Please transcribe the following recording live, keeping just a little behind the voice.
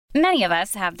Many of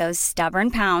us have those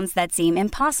stubborn pounds that seem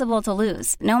impossible to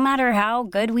lose, no matter how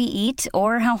good we eat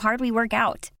or how hard we work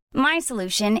out. My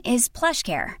solution is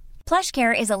PlushCare.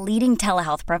 PlushCare is a leading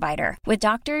telehealth provider with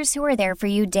doctors who are there for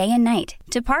you day and night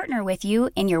to partner with you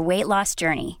in your weight loss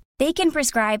journey. They can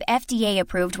prescribe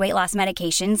FDA-approved weight loss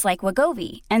medications like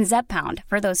Wegovy and Zepbound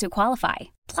for those who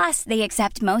qualify. Plus, they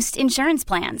accept most insurance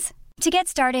plans. To get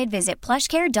started, visit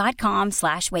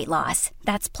plushcare.com/weightloss.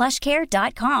 That's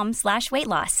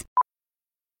plushcare.com/weightloss.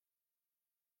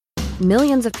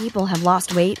 Millions of people have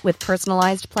lost weight with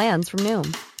personalized plans from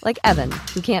Noom. Like Evan,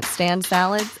 who can't stand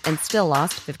salads and still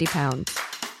lost 50 pounds.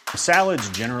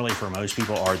 Salads generally for most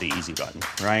people are the easy button,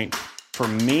 right? For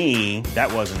me,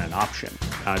 that wasn't an option.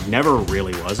 I never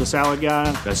really was a salad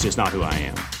guy. That's just not who I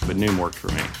am. But Noom worked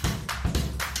for me.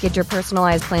 Get your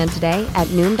personalized plan today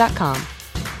at Noom.com.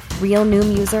 Real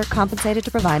Noom user compensated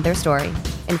to provide their story.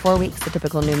 In 4 weeks, the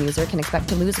typical Noom user can expect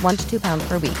to lose 1 to 2 pounds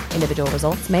per week. Individual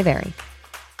results may vary.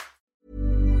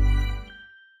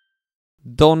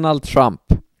 Donald Trump,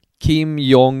 Kim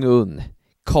Jong-un,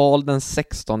 Carl den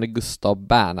 16 Gustav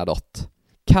Bernadotte.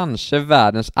 Kanske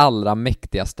världens allra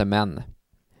mäktigaste män.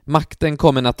 Makten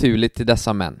kommer naturligt till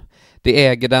dessa män. De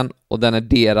äger den och den är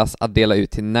deras att dela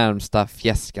ut till närmsta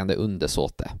fjäskande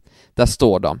undersåte. Där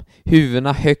står de,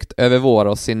 huvudena högt över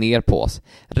våra och ser ner på oss,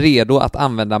 redo att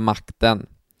använda makten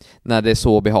när det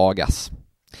så behagas.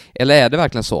 Eller är det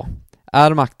verkligen så?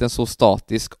 Är makten så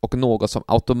statisk och något som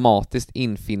automatiskt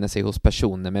infinner sig hos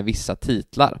personer med vissa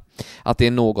titlar? Att det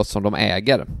är något som de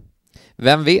äger?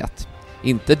 Vem vet?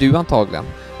 Inte du antagligen.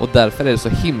 Och därför är det så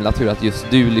himla tur att just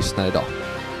du lyssnar idag.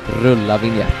 Rulla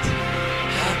vignett.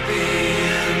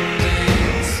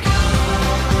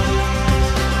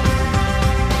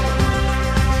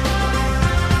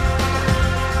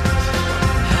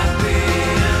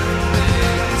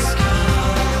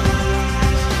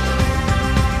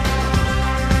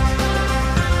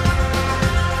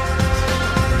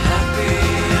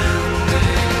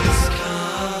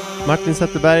 Martin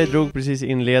Zetterberg drog precis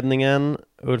inledningen.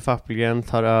 Ulf Appelgren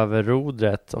tar över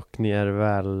rodret och ni är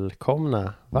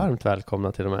välkomna. Varmt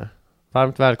välkomna till och med.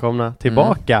 Varmt välkomna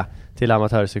tillbaka till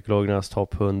Amatörpsykologernas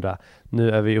topp 100.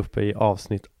 Nu är vi uppe i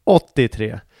avsnitt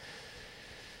 83.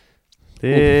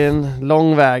 Det är en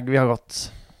lång väg vi har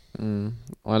gått.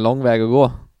 Och en lång väg att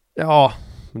gå. Ja,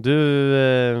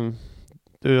 du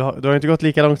har inte gått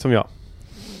lika långt som jag.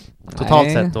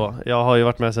 Totalt sett då. Jag har ju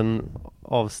varit med sedan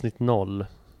avsnitt 0.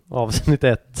 Avsnitt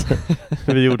 1.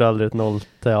 Vi gjorde aldrig ett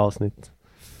 0:e avsnitt.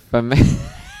 För mig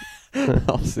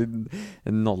avsnitt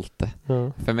 0:e.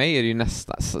 Ja. För mig är det ju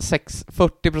nästan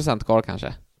 40% kvar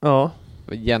kanske. Ja.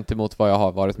 Gentemot vad jag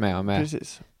har varit med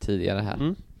Precis. Tidigare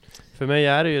här. För mig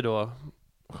är det ju då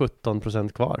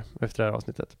 17% kvar efter det här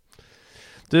avsnittet.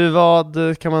 Du,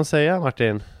 vad kan man säga,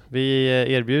 Martin? Vi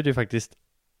erbjuder ju faktiskt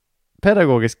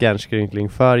pedagogisk hjärnskrynkling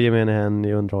för gemene hen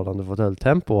i underhållande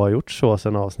fåtöljtempo och har gjort så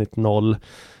sedan avsnitt 0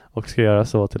 och ska göra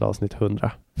så till avsnitt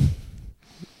 100.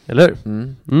 Eller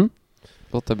hur?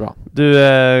 Låter bra. Du,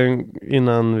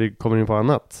 innan vi kommer in på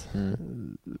annat.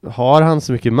 Har han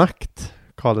så mycket makt,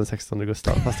 Carl den 16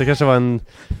 Gustav? Fast det kanske var en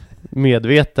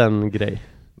medveten grej.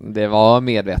 Det var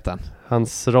medveten.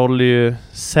 Hans roll är ju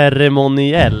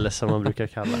ceremoniell, som man brukar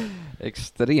kalla.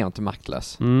 Extremt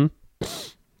maktlös. Men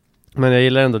jag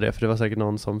gillar ändå det, för det var säkert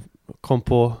någon som kom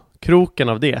på kroken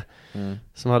av det.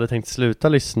 Som hade tänkt sluta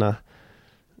lyssna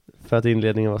för att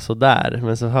inledningen var så där.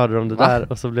 Men så hörde de det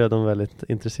där och så blev de väldigt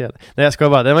intresserade. Nej, jag ska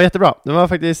bara, den var jättebra. Den var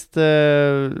faktiskt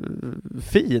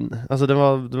fin. Alltså du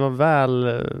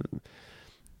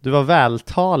var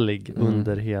vältalig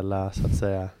under hela, så att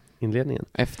säga, inledningen.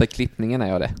 Efter klippningen är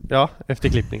jag det. Ja, efter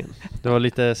klippningen. Det var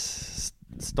lite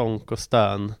stånk och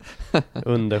stön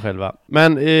under själva.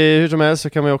 Men hur som helst så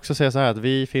kan man ju också säga så här att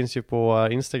vi finns ju på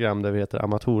Instagram där vi heter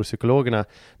Amatörpsykologerna,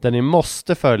 där ni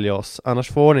måste följa oss, annars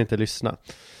får ni inte lyssna.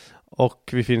 Och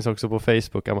vi finns också på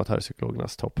Facebook,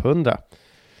 Amatörpsykologernas topp 100.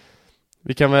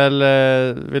 Vi kan väl,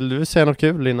 vill du säga något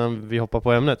kul innan vi hoppar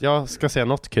på ämnet? Jag ska säga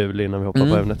något kul innan vi hoppar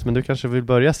på ämnet, men du kanske vill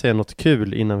börja säga något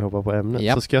kul innan vi hoppar på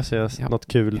ämnet. Så ska jag säga något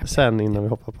kul sen innan vi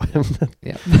hoppar på ämnet.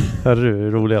 Hör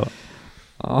du, roliga va?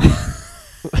 Ja.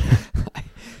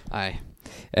 Nej.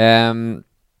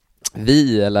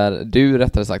 Vi, eller du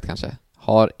rättare sagt kanske,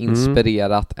 har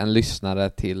inspirerat en lyssnare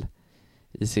till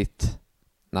i sitt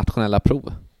nationella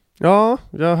prov. Ja,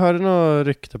 jag hörde något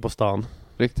rykte på stan.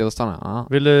 Rykte på stan, ja.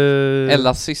 Vill du...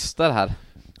 Ellas syster här.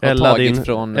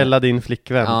 Ella din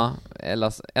flickvän. Ja,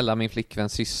 Ella min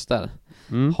flickväns syster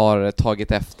har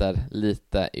tagit efter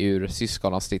lite ur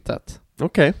syskonavsnittet.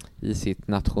 Okej. I sitt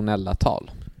nationella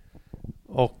tal.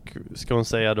 Och ska hon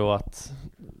säga då att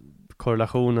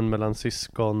korrelationen mellan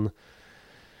syskon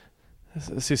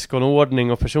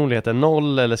syskonordning och personlighet är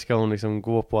 0, eller ska hon liksom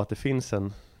gå på att det finns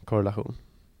en korrelation?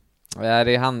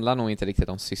 Det handlar nog inte riktigt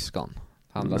om syskon.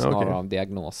 Det handlar snarare okej. om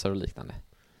diagnoser och liknande.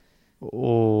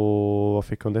 Och vad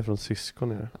fick hon det från syskon?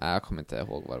 Nej, jag kommer inte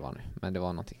ihåg vad det var nu, men det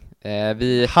var någonting.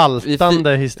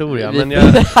 Haltande historia,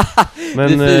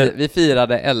 vi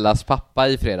firade Ellas pappa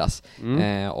i fredags.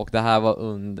 Och det här var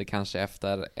under kanske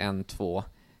efter 1, 2,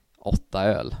 8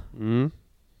 öl.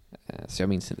 Så jag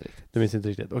minns inte riktigt. Du minns inte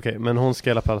riktigt, okej. Men hon ska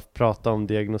i alla fall prata om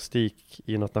diagnostik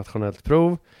i något nationellt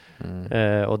prov.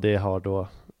 Och det har då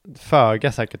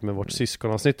föga säkert med vårt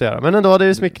syskonavsnitt att göra. Men ändå, det är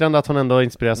ju smickrande att hon ändå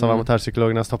inspireras av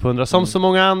amatörpsykologernas topp 100 som så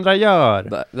många andra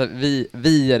gör.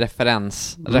 Vi är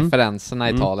referenserna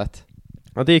i talet.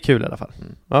 Ja, det är kul i alla fall.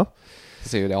 Ja.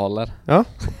 Se hur det håller. Ja.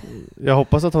 Jag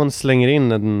hoppas att hon slänger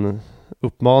in en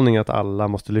uppmaning att alla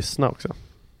måste lyssna också.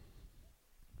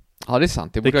 Ja, det är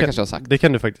sant. Det borde jag kanske ha sagt. Det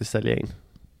kan du faktiskt sälja in.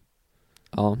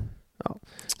 Ja.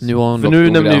 Nu har hon för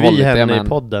nu nämner vi henne i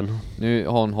podden. Nu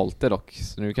har hon hållit det dock,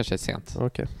 så nu kanske det är sent.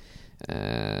 Okej.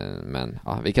 Men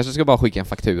ja, vi kanske ska bara skicka en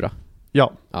faktura.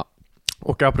 Ja.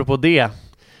 Och apropå det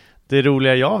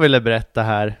roliga jag ville berätta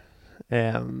här,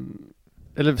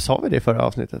 eller sa vi det i förra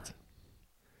avsnittet?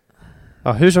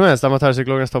 Ja, hur som helst,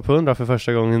 amatörpsykologernas topp 100 för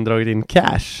första gången dragit in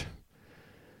cash.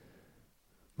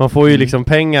 Man får ju liksom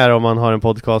pengar om man har en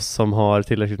podcast som har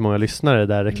tillräckligt många lyssnare,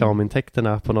 där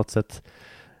reklamintäkterna på något sätt,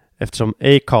 eftersom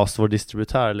Acast, vår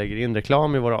distributör, lägger in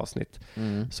reklam i våra avsnitt,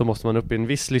 så måste man upp i en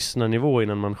viss lyssnarnivå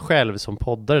innan man själv som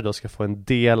poddare då ska få en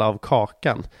del av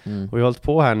kakan. Och vi har hållit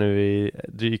på här nu i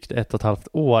drygt 1,5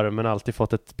 år, men alltid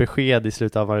fått ett besked i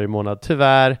slutet av varje månad.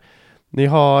 Tyvärr, ni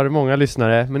har många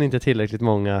lyssnare men inte tillräckligt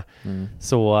många,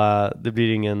 så det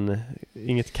blir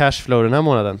inget cashflow den här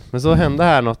månaden. Men så hände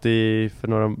här något för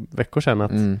några veckor sedan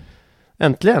att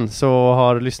äntligen så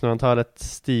har lyssnarantalet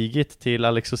stigit till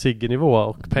Alex och Sigge-nivå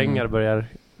och pengar börjar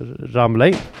ramla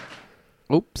in.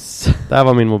 Oops. Det här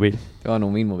var min mobil. Det var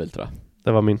nog min mobil, tror jag.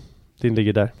 Det var min. Din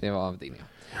ligger där. Det var din,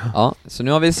 ja. Så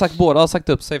nu har vi båda har sagt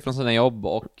upp sig från sina jobb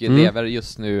och lever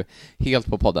just nu helt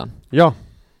på podden. Ja.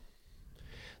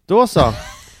 Då så.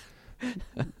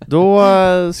 Då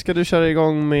ska du köra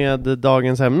igång med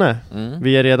dagens ämne.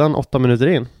 Vi är redan 8 minuter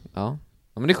in. Ja,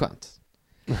 men det är skönt.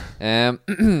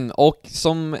 Och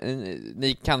som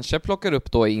ni kanske plockar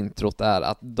upp då i introt är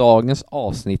att dagens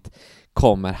avsnitt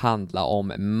kommer handla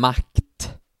om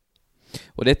makt.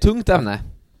 Och det är ett tungt ämne.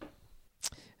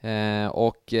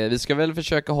 Och vi ska väl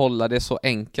försöka hålla det så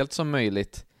enkelt som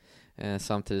möjligt,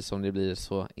 samtidigt som det blir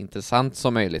så intressant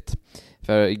som möjligt.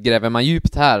 För gräver man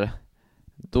djupt här,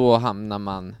 då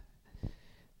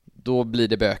blir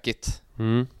det bökigt.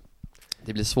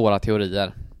 Det blir svåra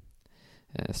teorier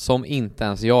som inte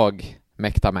ens jag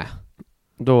mäktar med.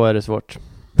 Då är det svårt.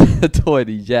 Då är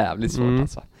det jävligt svårt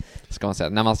alltså, ska man säga.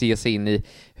 När man ger sig in i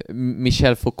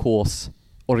Michel Foucaults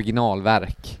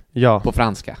originalverk på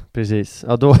franska. Precis.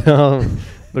 Ja, då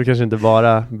kanske inte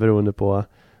bara beroende på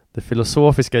det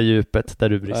filosofiska djupet där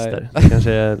du brister. Det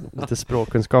kanske är lite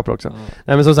språkkunskaper också.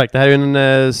 Nej, men som sagt, det här är ju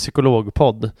en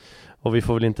psykologpodd och vi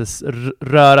får väl inte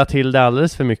röra till det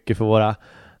alldeles för mycket för våra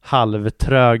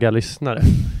halvtröga lyssnare.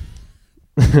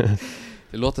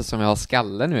 Det låter som jag har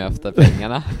skalle nu efter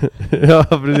pengarna. Ja,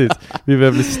 precis. Vi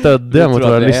behöver bli stöddiga mot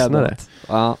våra lyssnare.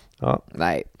 Ja.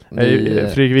 Nej.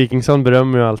 Fredrik Wikingsson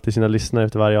berömmer ju alltid sina lyssnare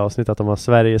efter varje avsnitt att de har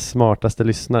Sveriges smartaste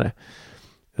lyssnare.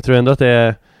 Jag tror ändå att det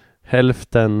är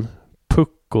hälften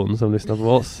puckon som lyssnar på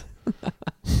oss.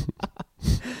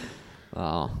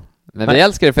 Ja, men vi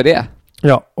älskar det för det.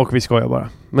 Ja, och vi skojar bara.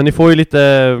 Men ni får ju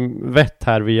lite vett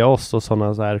här via oss och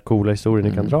sådana så här coola historier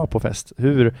ni kan dra på fest.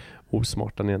 Hur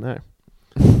osmarta ni än är.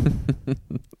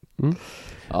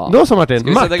 Ja. Då så Martin, ska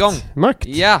vi sätta igång? Makt.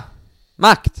 Ja,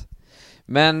 makt.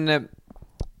 Men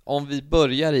om vi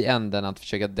börjar i änden att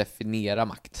försöka definiera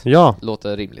makt. Ja.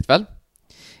 Låter rimligt väl?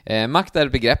 Makt är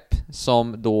ett begrepp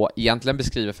som då egentligen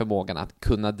beskriver förmågan att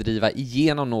kunna driva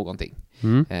igenom någonting.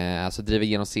 Alltså driva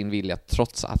igenom sin vilja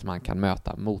trots att man kan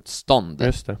möta motstånd.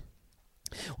 Just det.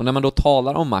 Och när man då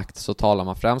talar om makt så talar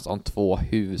man främst om 2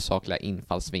 huvudsakliga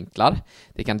infallsvinklar.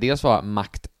 Det kan dels vara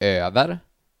makt över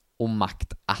och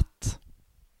makt att.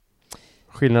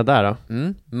 Skillnad där då?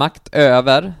 Makt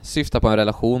över syftar på en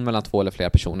relation mellan 2 eller flera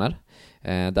personer.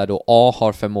 Där då A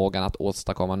har förmågan att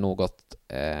åstadkomma något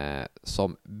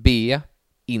som B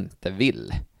inte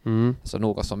vill. Så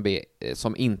något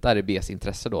som inte är i B's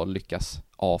intresse då lyckas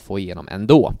A få igenom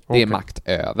ändå. Det är makt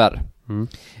över.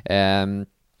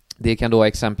 Det kan då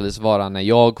exempelvis vara när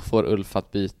jag får Ulf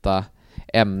att byta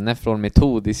ämne från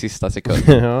metod i sista sekund.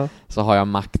 Så har jag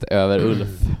makt över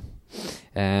Ulf.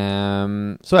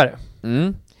 Så är det.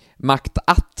 Makt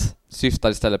att syftar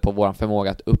istället på vår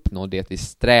förmåga att uppnå det vi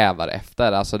strävar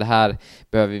efter. Alltså det här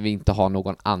behöver vi inte ha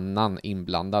någon annan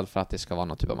inblandad för att det ska vara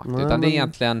någon typ av makt. Nej, utan det är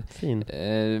egentligen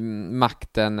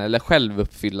makten eller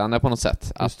självuppfyllande på något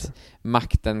sätt. Att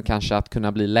makten kanske att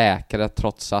kunna bli läkare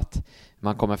trots att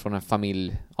man kommer från en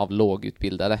familj av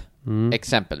lågutbildade.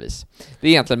 Exempelvis. Det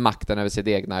är egentligen makten över sitt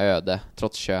egna öde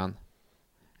trots kön,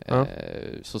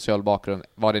 social bakgrund,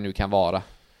 vad det nu kan vara.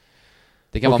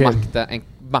 Det kan vara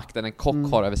makten en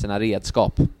kock har över sina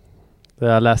redskap.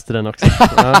 Jag läste den också.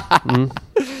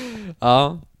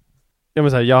 Ja.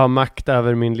 Jag har makt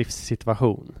över min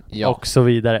livssituation. Och så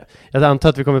vidare. Jag antar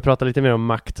att vi kommer att prata lite mer om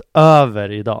makt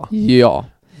över idag. Ja.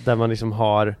 Där man liksom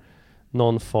har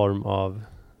någon form av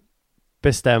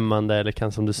bestämmande eller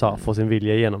kan, som du sa, få sin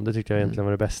vilja igenom. Det tyckte jag egentligen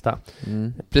var det bästa.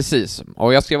 Precis.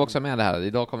 Och jag skrev också med det här.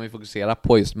 Idag kommer vi fokusera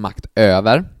på just makt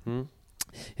över.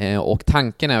 Och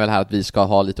tanken är väl här att vi ska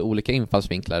ha lite olika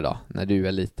infallsvinklar idag. När du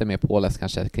är lite mer påläst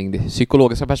kanske kring det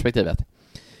psykologiska perspektivet.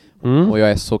 Och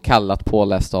jag är så kallat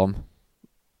påläst om...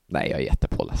 Nej, jag är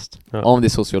jättepåläst. Om det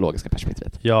sociologiska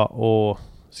perspektivet. Ja, och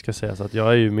ska säga så att jag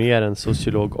är ju mer en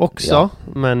sociolog också.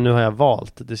 Men nu har jag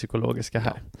valt det psykologiska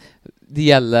här. Det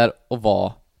gäller att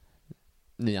vara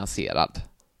nyanserad.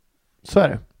 Så är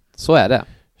det. Så är det.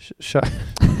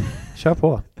 Kör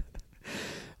på.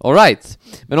 All right.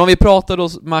 Men om vi pratar då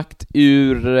makt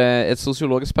ur ett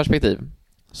sociologiskt perspektiv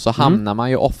så hamnar man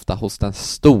ju ofta hos den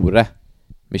store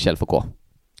Michel Foucault.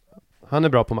 Han är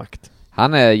bra på makt.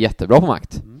 Han är jättebra på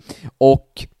makt.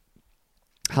 Och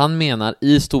han menar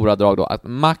i stora drag då att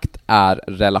makt är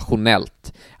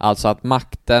relationellt. Alltså att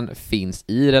makten finns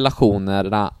i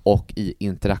relationerna och i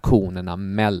interaktionerna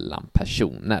mellan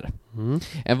personer.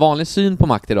 En vanlig syn på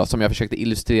makt idag som jag försökte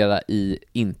illustrera i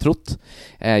introt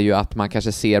är ju att man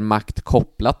kanske ser makt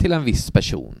kopplat till en viss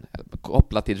person,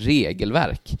 kopplat till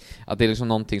regelverk. Att det är liksom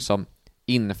någonting som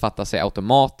innefattar sig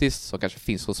automatiskt, som kanske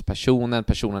finns hos personen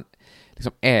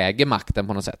liksom äger makten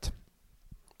på något sätt.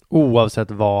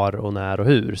 Oavsett var och när och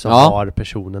hur så har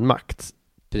personen makt.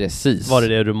 Precis.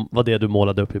 Var det du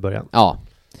målade upp i början? Ja.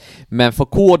 Men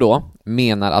Foucault då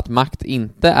menar att makt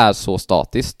inte är så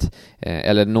statiskt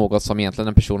eller något som egentligen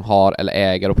en person har eller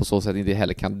äger och på så sätt inte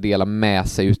heller kan dela med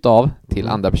sig utav till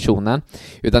andra personen,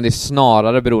 utan det är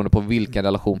snarare beroende på vilken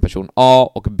relation person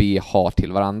A och B har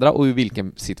till varandra och i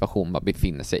vilken situation man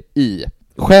befinner sig i.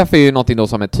 Chef är ju någonting då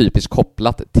som är typiskt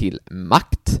kopplat till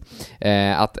makt.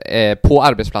 På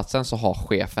arbetsplatsen så har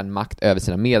chefen makt över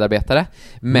sina medarbetare,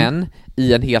 men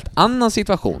i en helt annan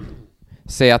situation,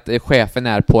 säg att chefen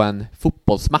är på en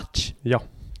fotbollsmatch. Ja.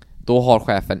 Då har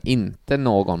chefen inte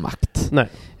någon makt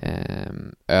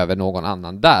över någon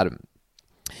annan där.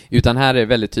 Utan här är det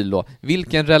väldigt tydligt då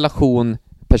vilken relation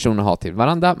personer har till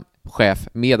varandra, chef,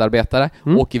 medarbetare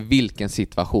och i vilken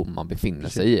situation man befinner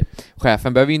sig i.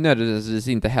 Chefen behöver ju nödvändigtvis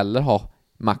inte heller ha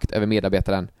makt över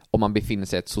medarbetaren om man befinner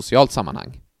sig i ett socialt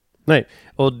sammanhang. Nej,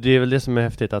 och det är väl det som är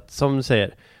häftigt att, som du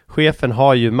säger, chefen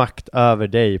har ju makt över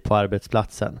dig på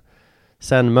arbetsplatsen.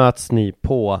 Sen möts ni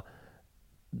på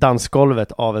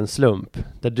dansgolvet av en slump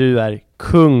där du är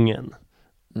kungen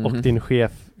och din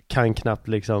chef kan knappt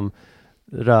liksom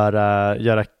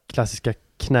göra klassiska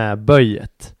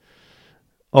knäböjet.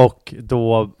 Och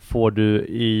då får du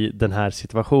i den här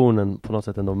situationen på något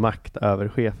sätt ändå makt över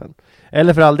chefen.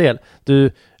 Eller för all del,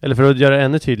 eller för att göra det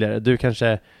ännu tydligare, du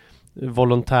kanske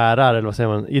volontärar, eller vad säger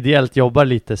man, ideellt jobbar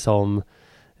lite som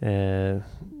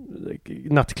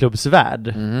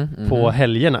nattklubbsvärd på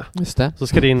helgerna. Just det. Så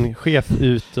ska din chef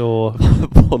ut och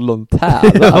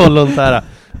volontära.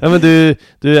 Ja, men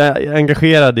du är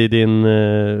engagerad i din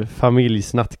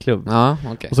familjs nattklubb. Ja,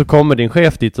 okay. Och så kommer din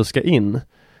chef dit och ska in.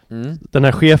 Den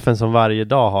här chefen som varje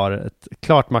dag har ett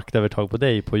klart maktövertag på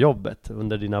dig på jobbet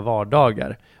under dina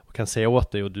vardagar och kan säga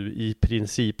åt dig och du i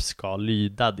princip ska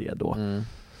lyda det då.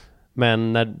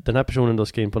 Men när den här personen då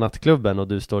ska in på nattklubben och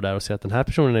du står där och ser att den här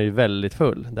personen är ju väldigt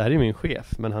full. Det här är min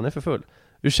chef, men han är för full.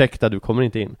 Ursäkta, du kommer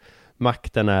inte in.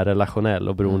 Makten är relationell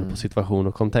och beroende på situation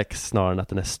och kontext snarare än att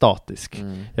den är statisk.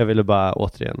 Jag ville bara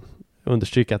återigen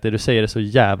understryka att det du säger är så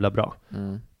jävla bra.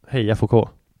 Heja Foucault.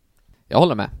 Jag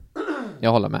håller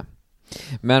med.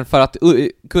 Men för att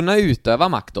kunna utöva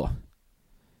makt då,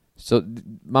 så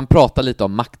man pratar lite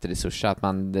om maktresurser, att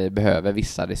man behöver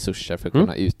vissa resurser för att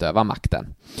kunna utöva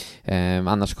makten.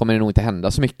 Annars kommer det nog inte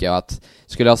hända så mycket. Och att,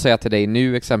 skulle jag säga till dig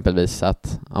nu exempelvis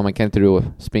att men kan inte du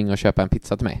springa och köpa en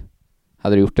pizza till mig?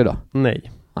 Hade du gjort det då?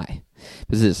 Nej.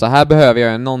 Precis, så här behöver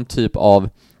jag någon typ av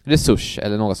resurs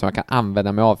eller något som jag kan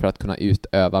använda mig av för att kunna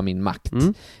utöva min makt.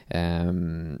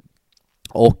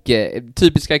 Och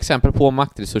typiska exempel på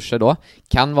maktresurser då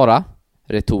kan vara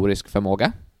retorisk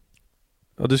förmåga.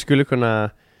 Och du skulle kunna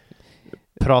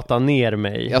prata ner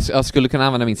mig. Jag skulle kunna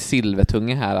använda min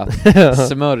silvertunga här att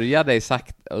smörja dig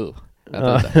sakta.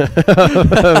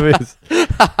 Visst.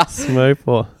 Smörj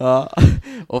på. Ja.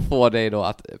 Och få dig då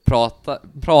att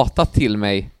prata till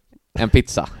mig en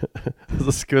pizza.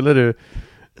 Så skulle du,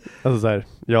 alltså så här,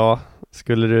 ja,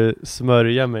 skulle du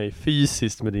smörja mig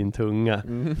fysiskt med din tunga?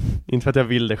 Inte för att jag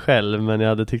vill det själv, men jag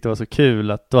hade tyckt det var så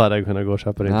kul att då hade jag kunnat gå och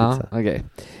köpa din pizza. Okej.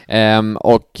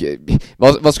 Och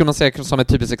vad skulle man säga som ett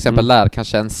typiskt exempel där?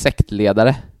 Kanske en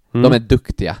sektledare. De är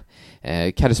duktiga,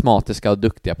 karismatiska och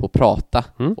duktiga på att prata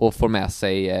och får med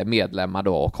sig medlemmar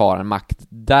då och har en makt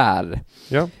där.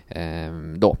 Ja.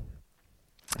 Då.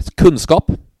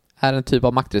 Kunskap är en typ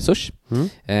av maktresurs.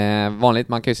 Vanligt,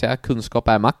 man kan ju säga kunskap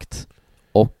är makt.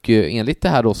 Och enligt det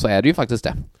här då så är det ju faktiskt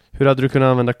det. Hur hade du kunnat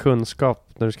använda kunskap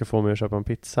när du ska få mig att köpa en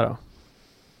pizza då?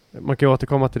 Man kan ju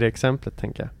återkomma till det exemplet,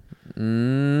 tänker jag.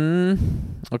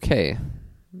 Okej.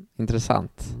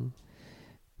 Intressant.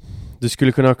 Du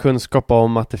skulle kunna ha kunskap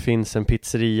om att det finns en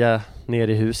pizzeria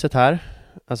nere i huset här,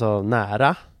 alltså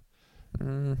nära,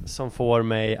 som får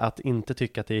mig att inte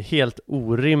tycka att det är helt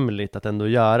orimligt att ändå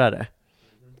göra det.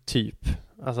 Typ.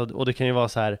 Alltså, och det kan ju vara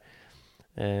så här,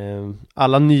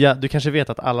 du kanske vet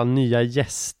att alla nya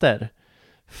gäster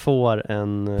får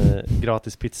en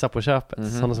gratis pizza på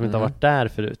köpet, sådana som inte har varit där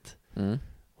förut.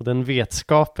 Och den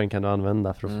vetskapen kan du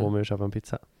använda för att få mig att köpa en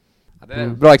pizza. Ja, det är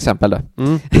ett bra exempel då.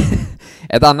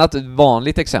 Ett annat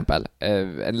vanligt exempel,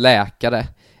 en läkare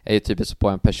är ju typiskt på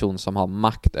en person som har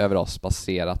makt över oss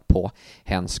baserat på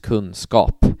hens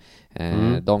kunskap.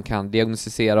 De kan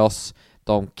diagnostisera oss,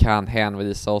 de kan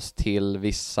hänvisa oss till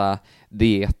vissa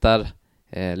dieter,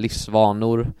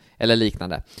 livsvanor eller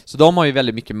liknande. Så de har ju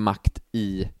väldigt mycket makt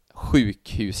i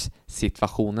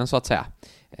sjukhussituationen så att säga.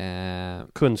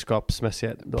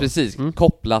 Kunskapsmässigt då. Precis,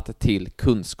 kopplat till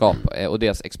kunskap och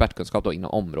deras expertkunskap då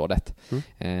inom området.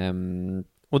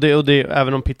 Och det,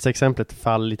 även om pizzaexemplet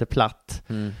faller lite platt,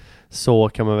 så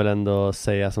kan man väl ändå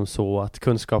säga som så att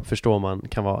kunskap, förstår man,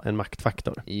 kan vara en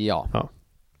maktfaktor. Ja.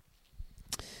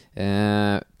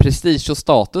 Prestige och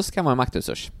status kan vara en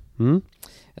maktresurs.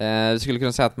 Du skulle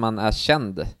kunna säga att man är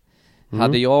känd.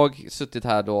 Hade jag suttit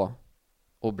här då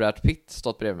och Brad Pitt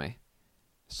stått bredvid mig,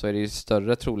 så är det ju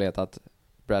större trolighet att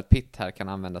Brad Pitt här kan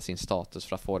använda sin status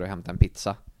för att få dig att hämta en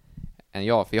pizza än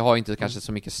jag. För jag har inte kanske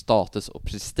så mycket status och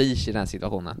prestige i den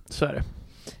situationen. Så är det.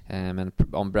 Men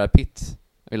om Brad Pitt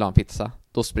vill ha en pizza,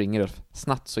 då springer Ulf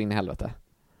snabbt så in i helvete.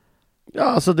 Ja,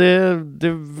 alltså det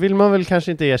vill man väl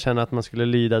kanske inte erkänna att man skulle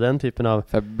lyda den typen av...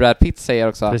 För Brad Pitt säger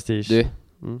också, prestige. Du,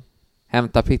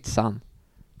 hämta pizzan.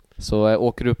 Så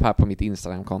åker du upp här på mitt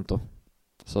Instagram-konto,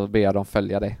 så ber jag dem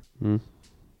följa dig.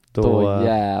 Då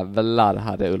jävlar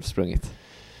hade Ulf sprungit.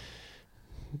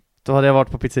 Då hade jag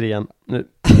varit på pizzerian nu.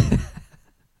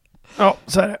 Ja,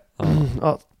 så är det.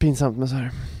 Ja, pinsamt, men så är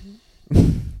det.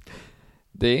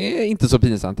 Det är inte så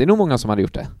pinsamt. Det är nog många som hade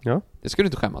gjort det. Ja. Det skulle du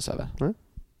inte skämmas över. Nej.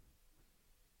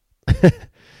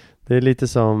 Det är lite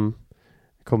som,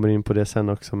 kommer in på det sen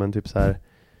också, men typ så här,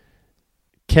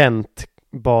 Kent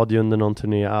bad ju under någon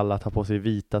turné alla ta på sig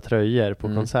vita tröjor på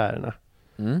konserterna.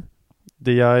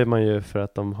 Det gör man ju för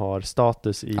att de har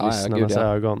status i lyssnarnas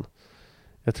ögon.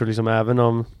 Jag tror liksom även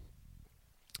om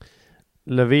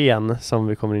Löfven, som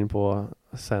vi kommer in på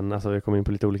sen, alltså vi kommer in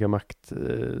på lite olika makt,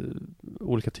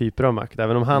 olika typer av makt,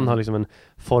 även om han har liksom en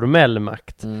formell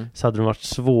makt, så hade det varit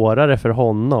svårare för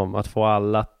honom att få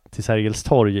alla till Sergels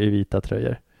torg i vita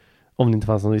tröjor, om det inte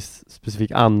fanns någon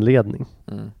specifik anledning.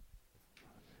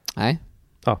 Nej.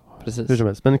 Ja, precis. Hur som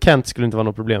helst. Men Kent skulle inte vara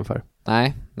något problem för.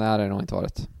 Nej, det hade det nog inte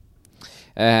varit.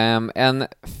 En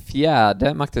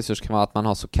fjärde maktresurs kan vara att man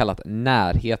har så kallat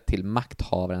närhet till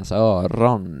makthavarens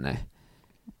öron.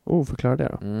 Förklara det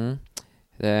då.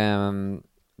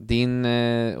 Din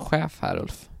chef här,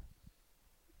 Ulf.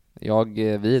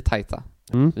 Vi är tajta.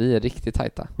 Vi är riktigt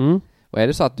tajta. Och är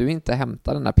det så att du inte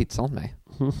hämtar den där pizzan åt mig,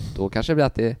 då kanske det blir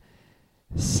att det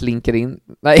slinker in...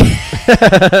 Nej.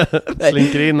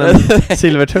 Slinker in en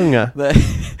silvertunga. Nej.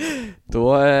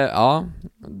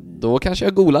 Då kanske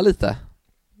jag golar lite.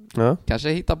 Ja. Kanske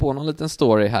hitta på någon liten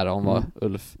story här om vad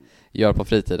Ulf gör på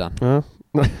fritiden. Ja.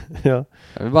 Jag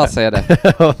vill bara säga det.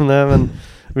 Nej, men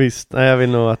visst. Nej, jag vill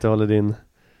nog att du håller din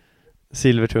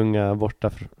silvertunga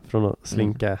borta från att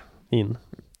slinka in.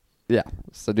 Ja,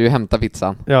 så du hämtar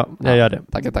pizzan. Ja, jag gör det.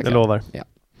 Tackar. Jag lovar. Ja.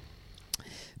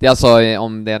 Det är alltså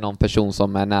om det är någon person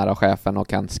som är nära chefen och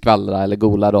kan skvallra eller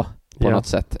gola då på något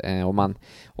sätt.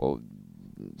 Och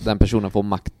den personen får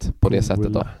makt på det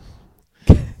sättet då.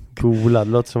 Gola,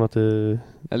 det låter som att du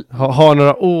har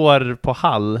några år på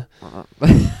Hall.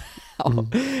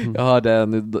 Jag hörde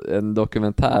en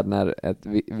dokumentär när ett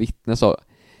vittne sa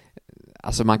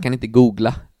Alltså man kan inte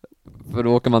googla, för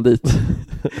då åker man dit.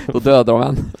 Då dödar de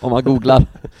en om man googlar.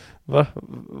 Va?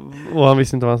 Och han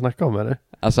visste inte vad han snackade om, eller?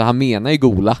 Alltså han menar ju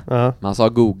googla. Man sa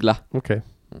googla. Okej.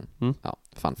 Ja,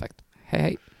 fun fact.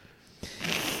 Hej.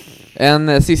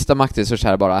 En sista maktresurs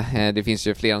här bara. Det finns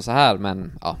ju fler än så här,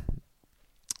 men ja.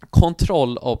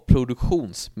 Kontroll av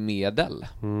produktionsmedel.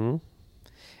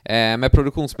 Med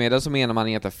produktionsmedel så menar man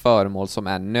egentligen föremål som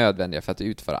är nödvändiga för att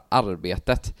utföra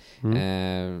arbetet.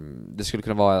 Det skulle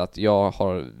kunna vara att jag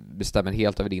bestämmer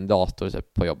helt över din dator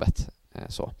typ, på jobbet.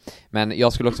 Så. Men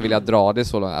jag skulle också vilja dra det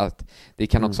så långt att det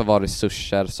kan också vara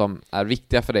resurser som är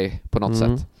viktiga för dig på något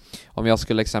sätt. Om jag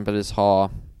skulle exempelvis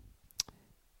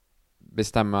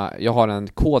jag har en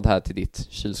kod här till ditt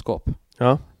kylskåp.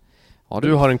 Ja.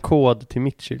 Du har en kod till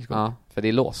mitt kylskåp. Ja, för det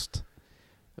är låst.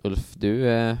 Ulf,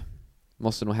 du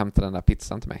måste nog hämta den där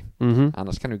pizzan till mig.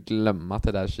 Annars kan du glömma att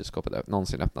det där kylskåpet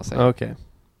någonsin öppnar sig. Okej.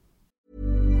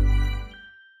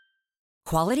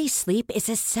 Quality sleep is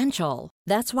essential.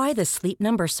 That's why the Sleep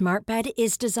Number Smart Bed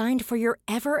is designed for your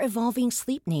ever-evolving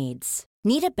sleep needs.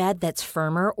 Need a bed that's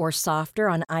firmer or softer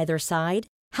on either side?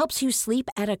 Helps you sleep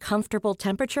at a comfortable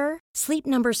temperature? Sleep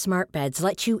Number Smart Beds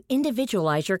let you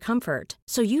individualize your comfort,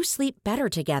 so you sleep better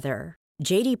together.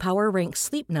 J.D. Power ranks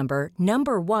Sleep Number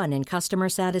 #1 in customer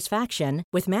satisfaction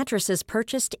with mattresses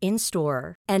purchased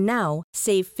in-store. And now,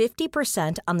 save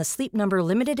 50% on the Sleep Number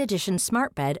Limited Edition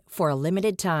Smart Bed for a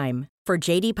limited time. For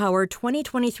J.D. Power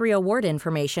 2023 award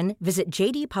information, visit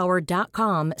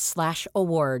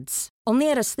jdpower.com/awards.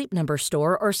 Only at a Sleep Number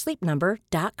store or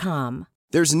sleepnumber.com.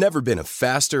 There's never been a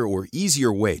faster or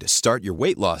easier way to start your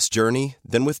weight loss journey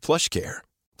than with PlushCare.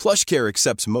 PlushCare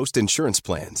accepts most insurance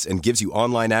plans and gives you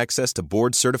online access to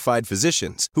board-certified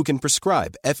physicians who can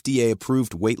prescribe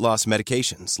FDA-approved weight loss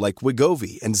medications like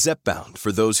Wegovy and Zepbound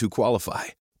for those who qualify.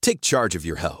 Take charge of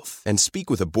your health and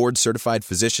speak with a board-certified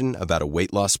physician about a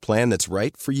weight loss plan that's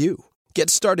right for you. Get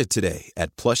started today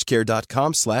at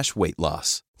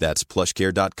plushcare.com/weightloss. That's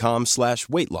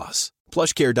plushcare.com/weightloss.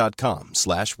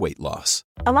 plushcare.com/weightloss.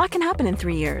 A lot can happen in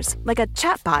 3 years, like a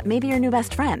chatbot may be your new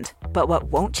best friend. But what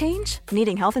won't change?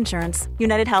 Needing health insurance.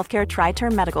 United Healthcare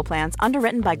Tri-Term Medical Plans,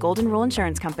 underwritten by Golden Rule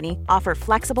Insurance Company, offer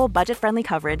flexible, budget-friendly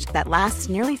coverage that lasts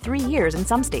nearly 3 years in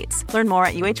some states. Learn more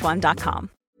at uh1.com.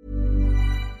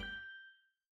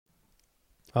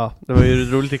 Ja, det var ju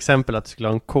ett roligt exempel att du skulle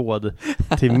ha en kod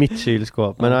till mitt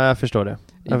kylskåp. Men ja, jag förstår det.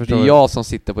 Det är jag som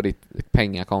sitter på ditt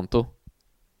pengakonto.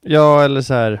 Ja, eller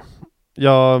så här.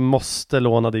 Jag måste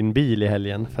låna din bil i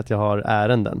helgen för att jag har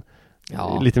ärenden.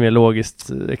 Ja. Lite mer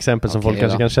logiskt exempel som folk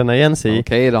kanske kan känna igen sig i.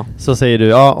 Okej då. Så säger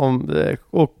du,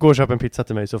 och gå och köpa en pizza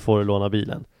till mig så får du låna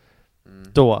bilen.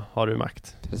 Då har du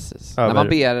makt. Precis. När man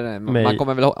ber, man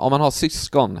kommer väl, om man har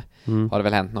syskon har det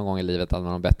väl hänt någon gång i livet att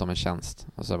man har bett om en tjänst.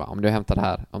 Och så bara, om du hämtar det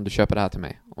här, om du köper det här till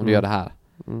mig, om du gör det här.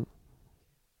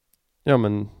 Ja,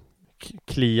 men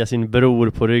klia sin bror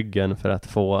på ryggen för att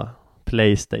få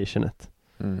PlayStationet.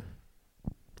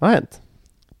 Vad har hänt?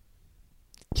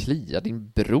 Klia din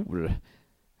bror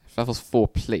för att få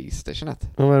PlayStationet?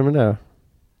 Vad är det med det då?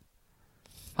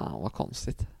 Fan vad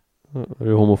konstigt. Är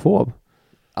du homofob?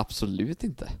 Absolut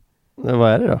inte. Men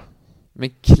vad är det då? Men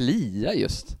klia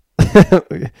just.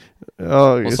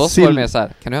 Ja, och så var det mer så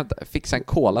här, kan du fixa en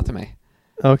cola till mig?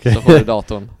 Okej. Så får du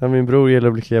datorn. Ja, min bror gillar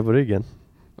att bli kliad på ryggen.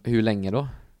 Hur länge då?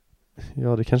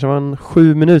 Ja, det kanske var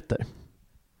 7 minuter.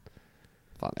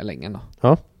 Fan, är länge då?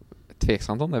 Ja.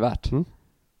 Tveksamt om det är värt.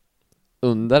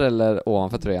 Under eller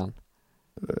ovanför tröjan?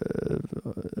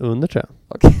 Under tröjan.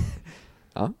 Okej.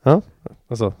 Ja.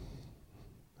 Alltså.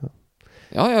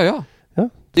 Ja.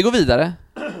 Vi går vidare.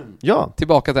 Ja.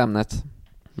 Tillbaka till ämnet.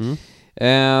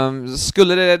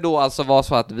 Skulle det då alltså vara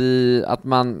så att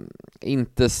man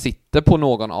inte sitter på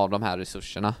någon av de här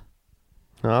resurserna,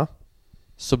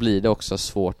 så blir det också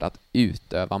svårt att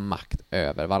utöva makt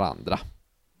över varandra.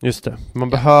 Just det. Man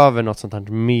behöver något sånt här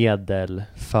medel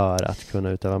för att kunna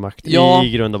utöva makt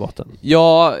i grund och botten.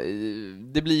 Ja,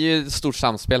 det blir ju ett stort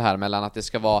samspel här mellan att det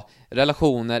ska vara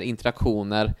relationer,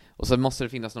 interaktioner, och så måste det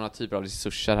finnas några typer av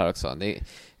resurser här också.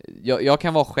 Jag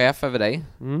kan vara chef över dig,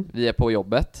 vi är på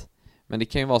jobbet, men det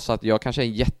kan ju vara så att jag kanske är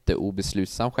en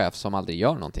jätteobeslutsam chef som aldrig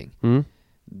gör någonting.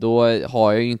 Då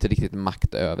har jag ju inte riktigt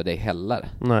makt över dig heller.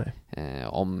 Nej.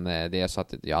 Om det är så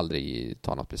att jag aldrig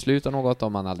tar något beslut av något,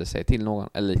 om man aldrig säger till någon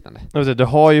eller liknande. Du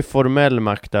har ju formell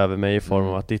makt över mig i form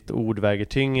av att ditt ord väger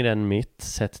tyngre än mitt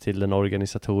sett till den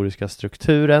organisatoriska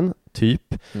strukturen,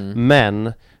 typ. Men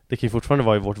det kan ju fortfarande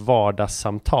vara i vårt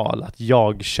vardagssamtal att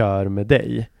jag kör med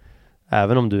dig,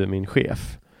 även om du är min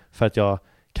chef. För att jag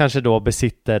kanske då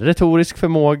besitter retorisk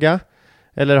förmåga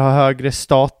eller har högre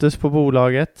status på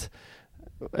bolaget.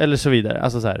 Eller så vidare,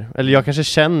 alltså så här. Eller jag kanske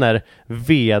känner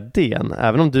vdn,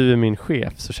 även om du är min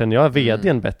chef så känner jag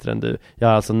vdn bättre än du. Jag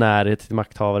har alltså närhet till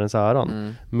makthavarens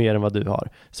öron mer än vad du har,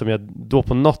 som jag då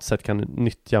på något sätt kan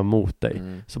nyttja mot dig.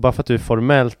 Så bara för att du är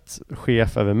formellt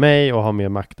chef över mig och har mer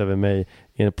makt över mig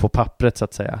på pappret så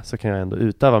att säga, så kan jag ändå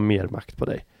utöva mer makt på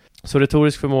dig. Så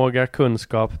retorisk förmåga,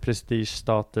 kunskap, prestige,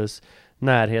 status,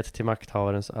 närhet till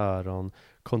makthavarens öron,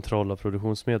 kontroll av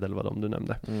produktionsmedel var de du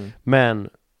nämnde. Men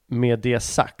med det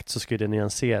sagt så ska det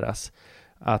nyanseras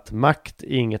att makt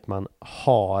är inget man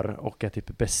har och är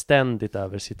typ beständigt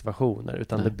över situationer,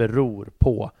 utan det beror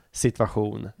på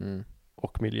situation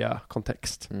och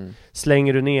miljökontext.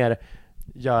 Slänger du ner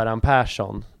Göran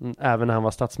Persson, även när han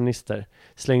var statsminister,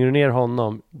 slänger du ner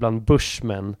honom bland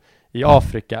bushmen i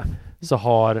Afrika, så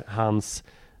har hans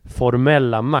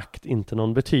formella makt inte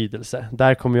någon betydelse.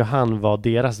 Där kommer ju han vara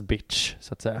deras bitch,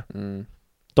 så att säga.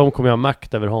 De kommer ju ha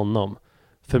makt över honom,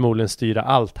 förmodligen styra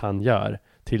allt han gör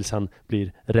tills han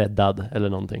blir räddad eller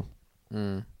någonting.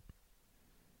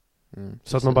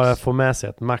 Så att man bara får med sig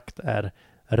att makt är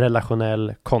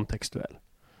relationell, kontextuell.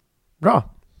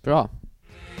 Bra.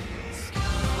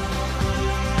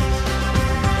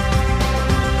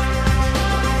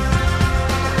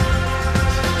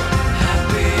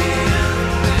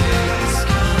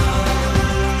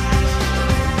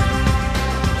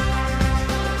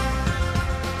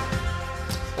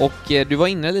 Och du var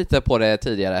inne lite på det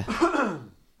tidigare.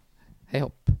 Hej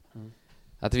hopp.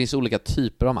 Att det finns olika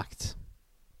typer av makt.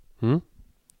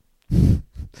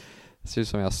 Det ser ut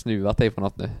som jag har snuvat dig på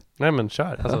något nu. Nej men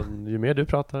kör. Alltså, ju mer du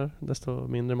pratar, desto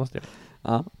mindre måste jag.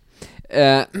 Ja.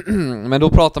 Men då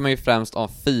pratar man ju främst om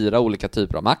 4 olika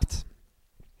typer av makt.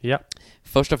 Ja.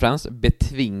 Först och främst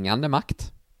betvingande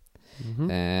makt.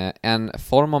 En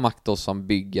form av makt då som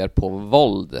bygger på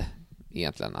våld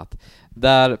egentligen, att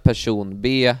där person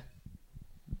B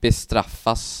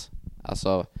bestraffas,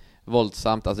 alltså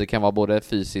våldsamt, alltså det kan vara både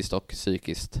fysiskt och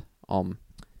psykiskt, om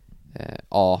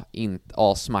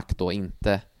A's makt då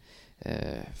inte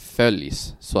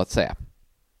följs, så att säga.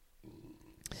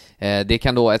 Det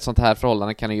kan då, ett sånt här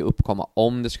förhållande kan ju uppkomma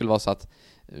om det skulle vara så att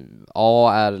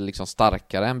A är liksom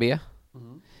starkare än B.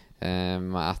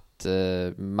 Att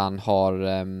man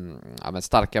har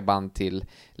starka band till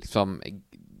liksom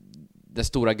den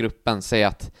stora gruppen. Säger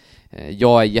att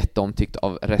jag är jätteomtyckt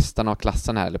av resten av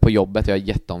klassen här, eller på jobbet jag är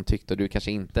jätteomtyckt och du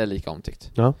kanske inte är lika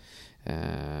omtyckt. Ja.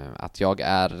 Att jag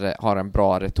har en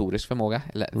bra retorisk förmåga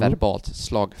eller verbalt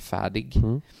slagfärdig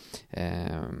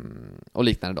och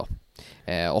liknande då.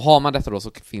 Och har man detta då,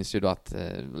 så finns det ju då att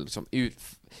liksom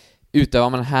utövar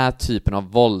man den här typen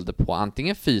av våld på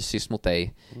antingen fysiskt mot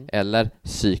dig eller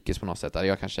psykiskt på något sätt, där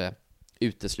jag kanske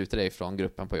utesluter dig från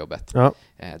gruppen på jobbet. Ja.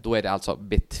 Då är det alltså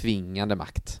betvingande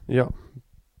makt. Ja.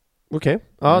 Okej.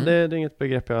 Ja, det är inget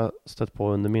begrepp jag har stött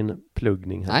på under min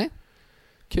pluggning här. Nej.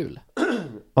 Kul.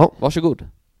 Ja. Varsågod.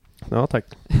 Ja, tack.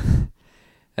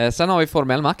 Sen har vi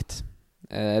formell makt.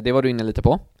 Det var du inne lite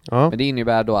på. Ja. Men det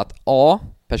innebär då att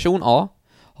person A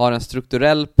har en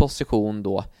strukturell position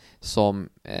då som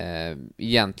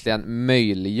egentligen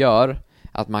möjliggör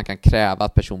att man kan kräva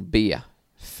att person B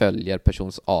följer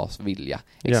persons A's vilja.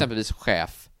 Exempelvis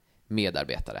chef,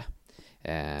 medarbetare.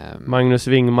 Magnus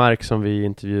Wingmark som vi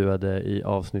intervjuade i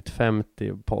avsnitt 50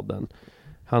 i podden,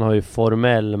 han har ju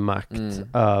formell makt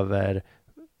över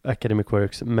Academic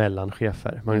Works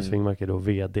mellanchefer. Magnus Wingmark är då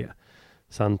vd.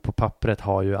 Sen på pappret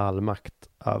har ju all makt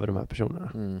över de här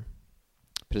personerna.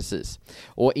 Precis.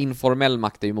 Och informell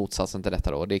makt är ju motsatsen till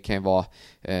detta då. Det kan ju vara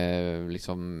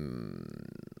liksom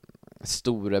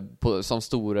som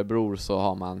storebror, så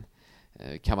har man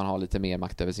kan man ha lite mer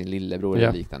makt över sin lillebror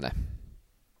eller liknande.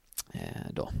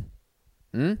 Då.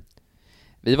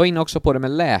 Vi var inne också på det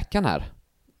med läkaren här.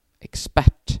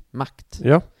 Expertmakt.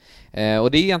 Ja.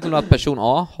 Och det är egentligen att person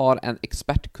A har en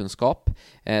expertkunskap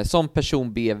som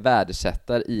person B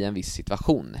värdesätter i en viss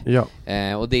situation. Ja.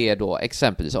 Och det är då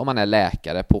exempelvis om man är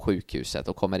läkare på sjukhuset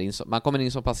och man kommer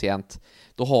in som patient,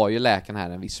 då har ju läkaren här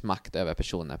en viss makt över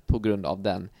personen på grund av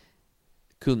den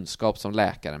kunskap som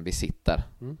läkaren besitter.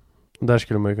 Där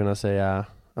skulle man ju kunna säga,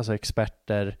 alltså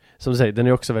experter, som du säger, den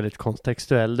är också väldigt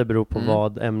kontextuell, det beror på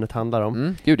vad ämnet handlar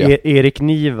om. Erik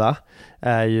Niva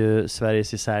är ju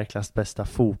Sveriges i särklass bästa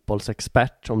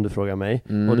fotbollsexpert, om du frågar mig,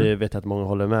 och det vet jag att många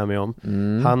håller med mig om.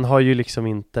 Han har ju liksom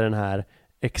inte den här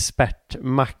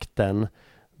expertmakten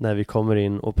när vi kommer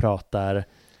in och pratar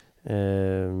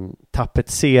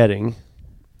tapetsering.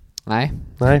 Nej,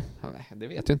 det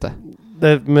vet du inte.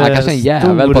 Det med han kanske är en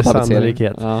jävel på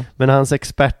sannolikhet. Ja. Men hans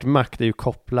expertmakt är ju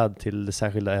kopplad till det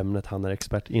särskilda ämnet han är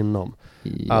expert inom.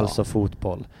 Ja. Alltså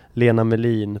fotboll. Lena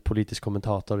Melin, politisk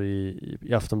kommentator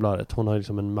i Aftonbladet, hon har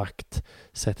liksom en makt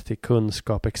sett till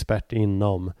kunskap, expert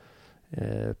inom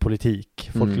politik.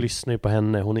 Folk lyssnar ju på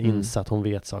henne, hon är insatt, hon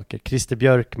vet saker. Christer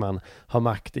Björkman har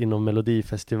makt inom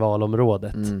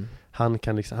Melodifestivalområdet. Han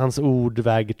kan liksom, hans ord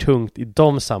väger tungt i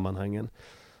de sammanhangen.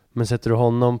 Men sätter du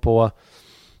honom på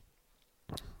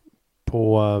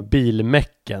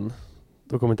bilmäcken,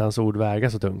 då kommer inte hans ord väga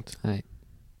så tungt. Nej.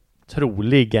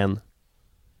 Troligen.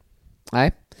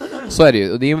 Nej, så är det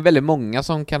ju. Och det är väldigt många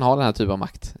som kan ha den här typen av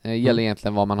makt. Det gäller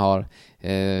egentligen vad man har,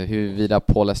 huruvida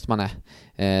påläst man är.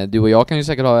 Du och jag kan ju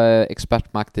säkert ha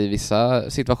expertmakt i vissa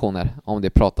situationer, om det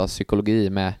pratas psykologi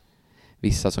med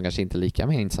vissa som kanske inte är lika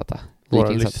med insatta.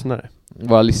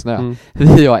 Våra lyssnare.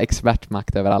 Vi har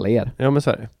expertmakt över alla er. Ja, men så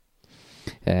är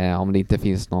det. Om det inte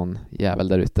finns någon jävel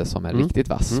där ute som är riktigt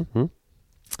vass.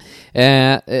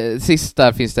 Sist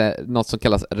där finns det något som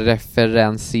kallas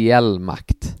referentiell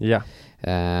makt. Ja.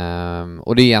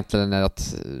 Och det är egentligen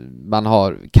att man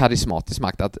har karismatisk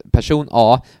makt, att person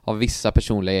A har vissa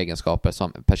personliga egenskaper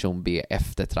som person B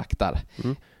eftertraktar.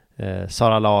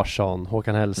 Sara Larsson,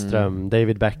 Håkan Hellström,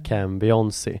 David Beckham,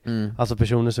 Beyoncé. Alltså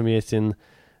personer som ger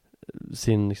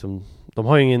sin liksom, de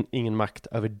har ju ingen makt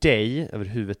över dig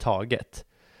överhuvudtaget.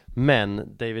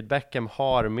 Men David Beckham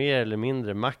har mer eller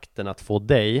mindre makten att få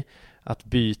dig att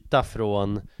byta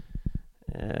från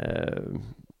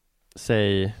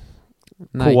säg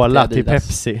Cola till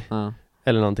Pepsi.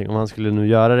 Eller någonting, om han skulle nu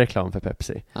göra reklam för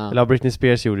Pepsi. Eller Britney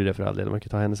Spears gjorde det för all del. Man kan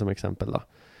ta henne som exempel då.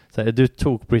 Så här, du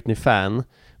tog Britney-fan,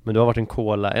 men du har varit en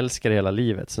Cola-älskare hela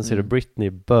livet. Sen ser du Britney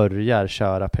börjar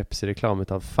köra Pepsi-reklam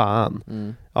utav fan.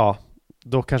 Ja,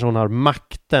 då kanske hon har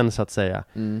makten så att säga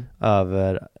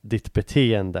över ditt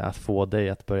beteende att få dig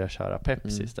att börja köra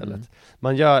Pepsi istället.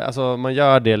 Man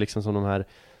gör det liksom som de här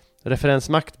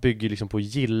referensmakt bygger liksom på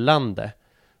gillande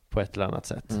på ett eller annat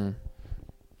sätt.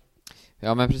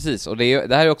 Ja, men precis. Och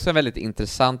det här är också en väldigt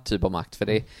intressant typ av makt, för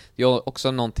det är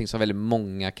också någonting som väldigt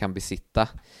många kan besitta.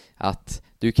 Att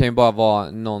du kan ju bara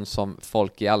vara någon som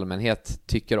folk i allmänhet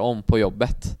tycker om på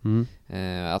jobbet.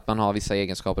 Att man har vissa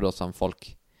egenskaper då som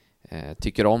folk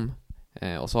tycker om,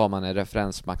 och så har man en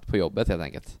referensmakt på jobbet helt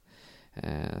enkelt.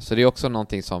 Så det är också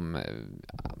någonting som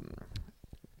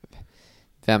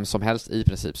vem som helst i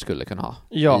princip skulle kunna ha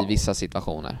i vissa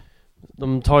situationer.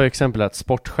 De tar ju exempel att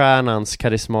sportstjärnans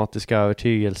karismatiska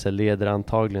övertygelse leder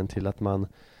antagligen till att man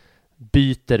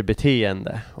byter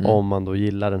beteende om man då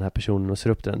gillar den här personen och ser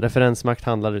upp den. Referensmakt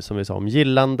handlar, som vi sa, om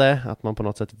gillande, att man på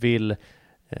något sätt vill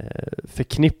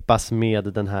förknippas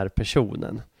med den här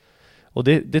personen. Och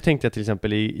det tänkte jag till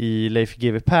exempel i Leif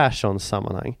GW Perssons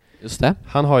sammanhang. Just det.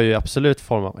 Han har ju absolut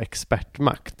form av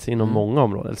expertmakt inom många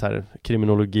områden, så här,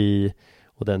 kriminologi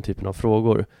och den typen av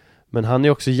frågor. Men han är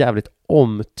också jävligt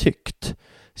omtyckt.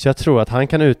 Så jag tror att han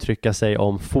kan uttrycka sig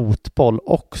om fotboll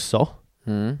också.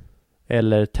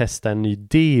 Eller testa en ny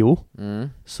deo.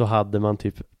 Så hade man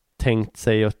typ tänkt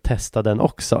sig att testa den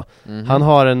också. Han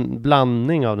har en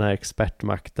blandning av den här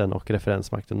expertmakten och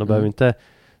referensmakten. De behöver inte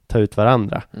ta ut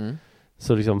varandra.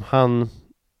 Så liksom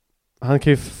han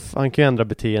kan ju ändra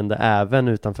beteende även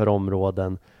utanför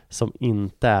områden som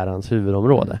inte är hans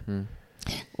huvudområde.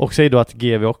 Och säg då att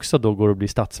GV också då går och blir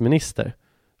statsminister.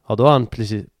 Ja, då har han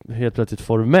helt plötsligt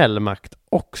formell makt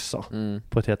också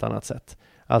på ett helt annat sätt.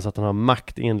 Alltså att han har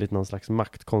makt enligt någon slags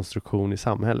maktkonstruktion i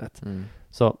samhället.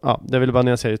 Så ja, det vill bara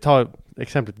när jag säger, ta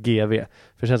exemplet GV.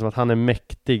 För det känns som att han är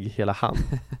mäktig hela han.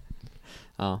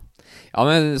 Ja,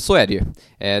 men så är det ju.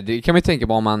 Det kan man ju tänka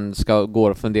på om man ska gå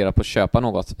och fundera på att köpa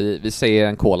något. Vi säger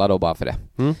en cola då bara för det.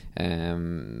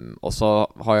 Och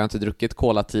så har jag inte druckit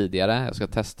cola tidigare. Jag ska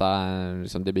testa,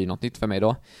 liksom, det blir något nytt för mig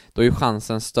då. Då är ju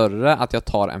chansen större att jag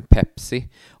tar en Pepsi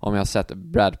om jag har sett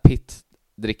Brad Pitt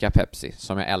dricka Pepsi,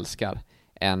 som jag älskar,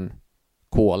 än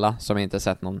cola som jag inte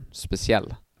sett någon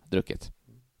speciell druckit.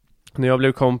 När jag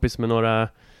blev kompis med några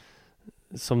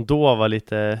som då var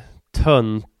lite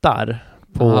töntar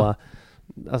på,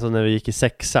 alltså när vi gick i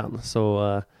 6:an,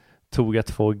 så tog jag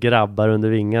 2 grabbar under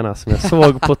vingarna som jag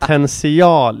såg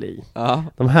potential i.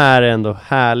 De här är ändå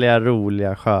härliga,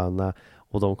 roliga, sköna,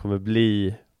 och de kommer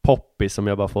bli poppis om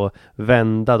jag bara får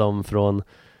vända dem från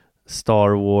Star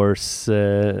Wars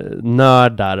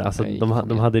nördar. Alltså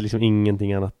de hade liksom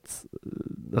ingenting annat.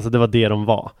 Alltså det var det de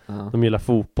var. De gillar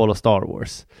fotboll och Star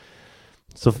Wars.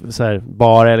 Så här,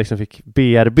 bara jag liksom fick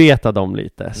bearbeta dem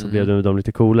lite, så blev de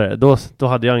lite coolare. Då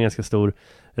hade jag en ganska stor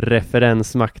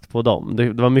referensmakt på dem.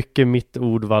 Det var mycket mitt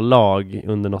ord var lag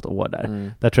under något år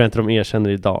där. Där tror jag inte de erkänner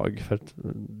idag, för att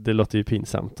det låter ju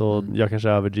pinsamt och jag kanske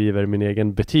överdriver min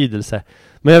egen betydelse.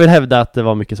 Men jag vill hävda att det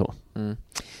var mycket så.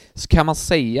 Så kan man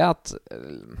säga att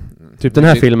typ den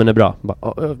här filmen är bra.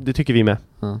 Det tycker vi med.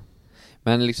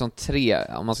 Men liksom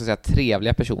om man ska säga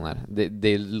trevliga personer,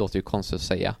 det låter ju konstigt att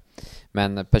säga.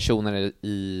 Men personer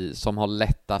som har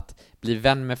lätt att bli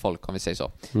vän med folk, om vi säger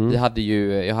så.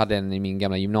 Jag hade en i min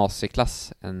gamla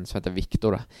gymnasieklass, en som heter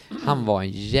Viktor. Han var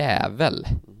en jävel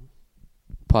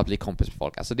på att bli kompis med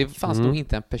folk. Alltså det fanns nog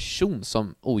inte en person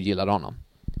som ogillade honom.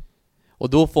 Och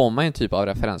då får man ju en typ av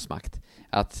referensmakt.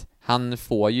 Att han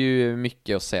får ju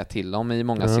mycket att säga till om i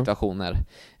många situationer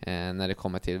när det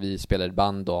kommer till, vi spelar ett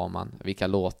band då, om vilka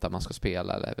låtar man ska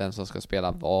spela eller vem som ska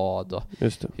spela vad och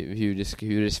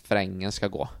hur refrängen ska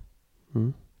gå.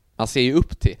 Man ser ju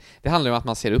upp till, det handlar ju om att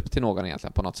man ser upp till någon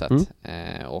egentligen på något sätt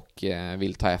och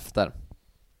vill ta efter.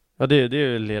 Ja, det är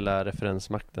ju lilla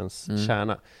referensmaktens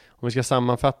kärna. Om vi ska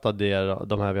sammanfatta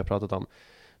de här vi har pratat om.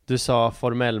 Du sa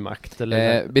formell makt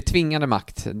eller? Betvingande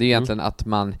makt, det är egentligen att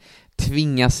man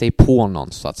tvingar sig på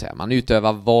någon, så att säga. Man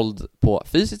utövar våld på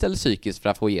fysiskt eller psykiskt för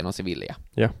att få igenom sin vilja.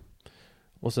 Ja.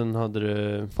 Och sen hade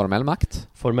du formell makt.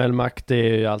 Formell makt, det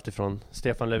är ju alltifrån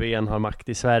Stefan Löfven har makt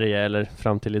i Sverige, eller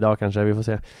fram till idag kanske, vi får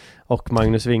se. Och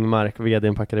Magnus Wingmark,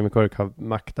 vdn på Academic Work, har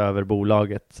makt över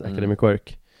bolaget Academic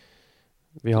Work.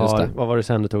 Vi har, vad var det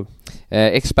sen du tog?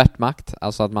 Expertmakt,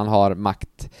 alltså att man har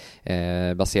makt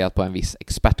baserat på en viss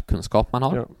expertkunskap man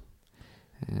har. Ja.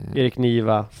 Erik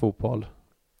Niva, fotboll.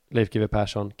 Leif GW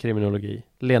Persson, kriminologi.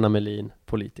 Lena Melin,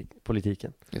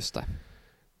 politiken. Just det.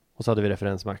 Och så hade vi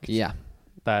referensmakt. Ja.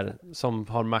 Där, som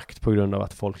har makt på grund av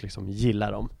att folk liksom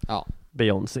gillar dem. Ja.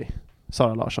 Beyoncé,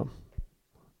 Sara Larsson,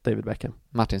 David Beckham,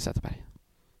 Martin Zetterberg.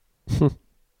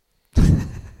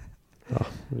 Ja,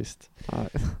 visst.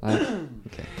 Nej.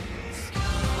 Okay.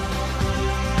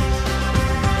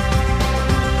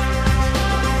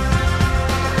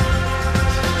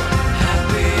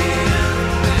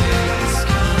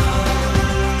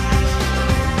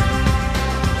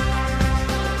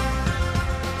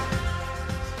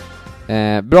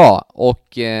 Bra,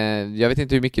 och jag vet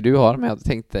inte hur mycket du har, men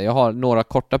jag har några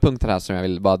korta punkter här som jag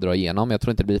vill bara dra igenom. Jag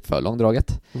tror inte det blir för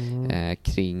långdraget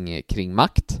kring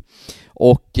makt.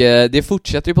 Och det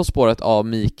fortsätter ju på spåret av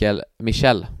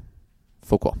Michel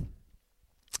Foucault.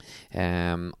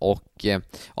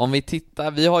 Om vi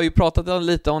tittar, vi har ju pratat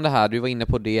lite om det här, du var inne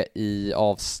på det i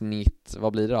avsnitt,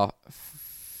 vad blir det då?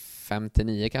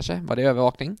 59 kanske? Var det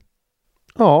övervakning?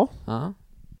 Ja.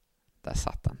 Där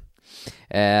satt den.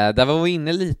 Där var vi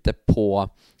inne lite på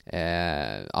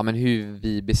men hur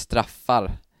vi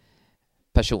bestraffar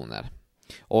personer.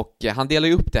 Och han delar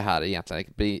ju upp det här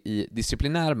egentligen i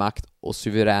disciplinär makt och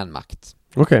suverän makt.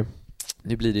 Okej.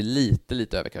 Nu blir det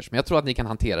lite överkurs, men jag tror att ni kan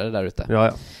hantera det där ute.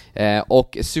 Ja.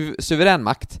 Och suverän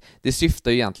makt, det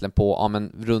syftar ju egentligen på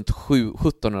runt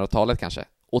 1700-talet kanske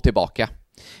och tillbaka.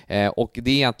 Och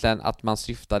det är egentligen att man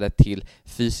syftade till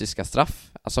fysiska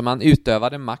straff. Alltså man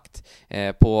utövade makt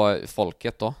på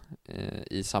folket då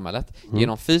i samhället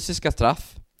genom fysiska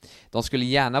straff. De skulle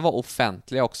gärna vara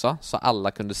offentliga också, så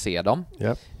alla kunde se dem.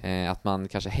 Att man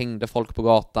kanske hängde folk på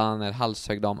gatan eller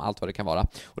halshögg dem, allt vad det kan vara.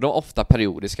 Och de var ofta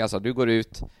periodiska, alltså du går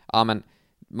ut,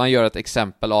 man gör ett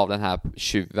exempel av den här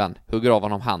tjuven, hugger av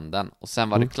honom handen och sen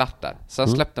var det klart där. Sen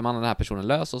släppte man den här personen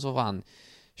lös och så får han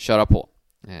köra på.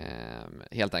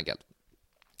 Helt enkelt.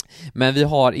 Men vi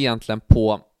har egentligen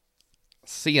på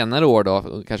senare år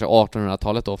då, kanske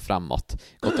 1800-talet då framåt,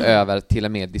 gått över till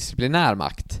en mer disciplinär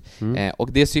makt.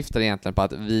 Och det syftar egentligen på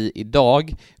att vi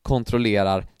idag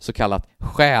kontrollerar så kallat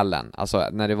själen. Alltså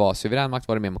när det var suverän makt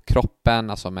var det mer mot kroppen,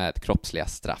 alltså med kroppsliga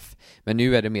straff. Men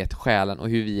nu är det mer till själen och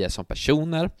hur vi är som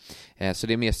personer. Så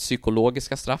det är mer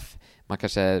psykologiska straff. Man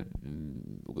kanske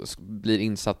blir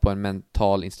insatt på en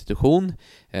mental institution.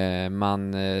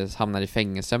 Man hamnar i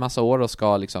fängelse en massa år och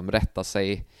ska liksom rätta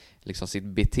sig, liksom sitt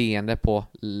beteende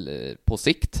på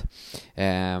sikt.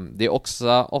 Det är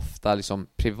också ofta liksom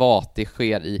privat, det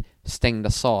sker i stängda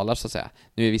salar så att säga.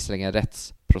 Nu är visserligen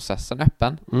rättsprocessen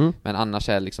öppen, men annars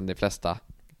är liksom det flesta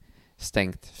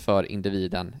stängt för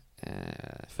individen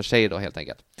för sig då helt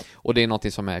enkelt. Och det är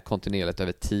något som är kontinuerligt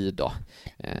över tid då.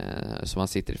 Så man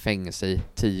sitter i fängelse i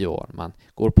 10 år, man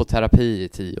går på terapi i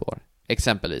 10 år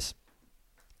exempelvis.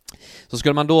 Så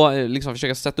skulle man då liksom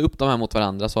försöka sätta upp de här mot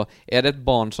varandra, så är det ett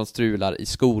barn som strular i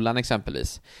skolan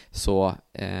exempelvis, så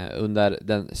under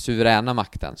den suveräna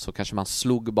makten så kanske man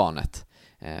slog barnet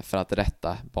för att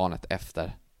rätta barnet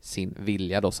efter sin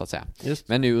vilja då så att säga. Just.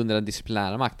 Men nu under den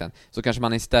disciplinära makten så kanske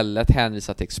man istället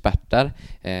hänvisar till experter.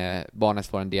 Barnet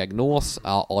får en diagnos,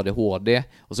 ADHD,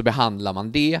 och så behandlar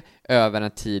man det över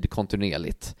en tid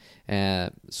kontinuerligt.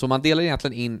 Så man delar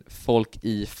egentligen in folk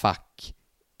i fack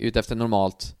ut efter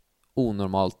normalt,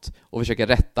 onormalt och försöker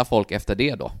rätta folk efter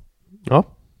det då. Ja.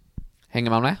 Hänger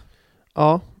man med?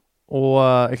 Ja,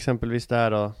 och exempelvis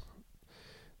där då,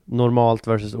 normalt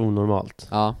versus onormalt.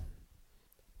 Ja.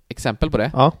 Exempel på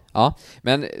det? Ja. Ja.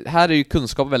 Men här är ju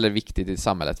kunskap väldigt viktigt i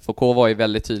samhället. Foucault var ju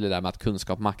väldigt tydlig där med att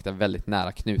kunskap och makt är väldigt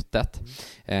nära knutet.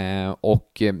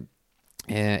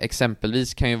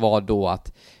 Exempelvis kan ju vara då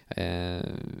att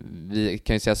vi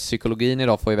kan ju säga att psykologin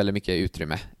idag får ju väldigt mycket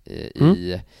utrymme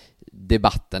i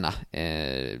debatterna,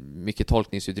 mycket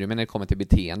tolkningsutrymme när det kommer till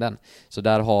beteenden. Så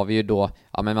där har vi ju då,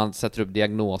 men man sätter upp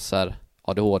diagnoser,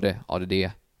 ADHD, ADD,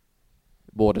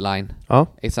 borderline,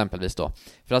 exempelvis då.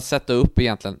 För att sätta upp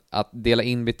egentligen, att dela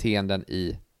in beteenden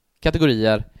i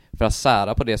kategorier för att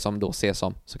sära på det som då ses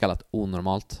som så kallat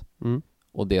onormalt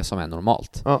och det som är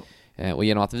normalt. Ja. Och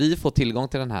genom att vi får tillgång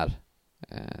till den här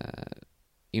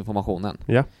informationen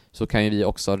så kan ju vi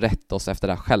också rätta oss efter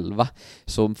det själva.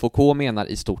 Så Foucault menar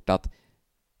i stort att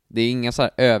det är ingen så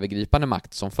här övergripande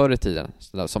makt som förr i tiden,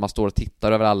 som man står och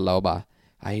tittar över alla och bara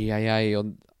aj och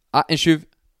en tjuv,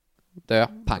 dö,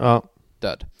 pang,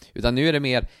 död. Utan nu är det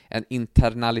mer en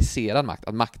internaliserad makt,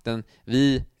 att makten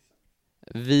vi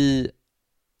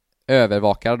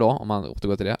övervakar då, om man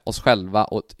återgår till det, oss själva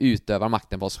och utövar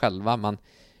makten på oss själva. Man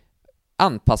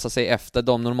anpassar sig efter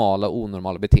de normala och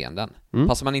onormala beteenden.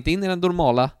 Passar man inte in i den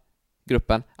normala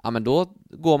gruppen, men då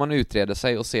går man och utreder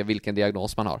sig och ser vilken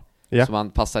diagnos man har. Så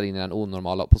man passar in i den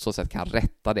onormala och på så sätt kan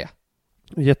rätta det.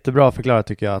 Jättebra förklarat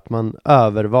tycker jag, att man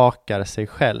övervakar sig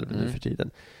själv nu för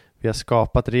tiden. Vi har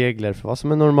skapat regler för vad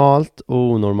som är normalt och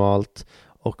onormalt,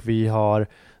 och vi har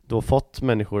då fått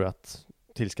människor att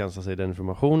tillskansa sig den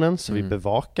informationen, så vi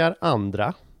bevakar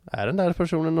andra. Är den där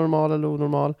personen normal eller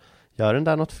onormal? Gör den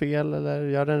där något fel eller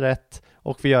gör den rätt?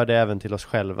 Och vi gör det även till oss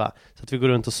själva. Så att vi går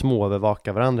runt och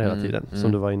småövervakar varandra hela tiden,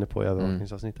 som du var inne på i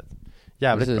övervakningsavsnittet.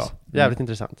 Jävligt bra, jävligt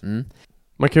intressant.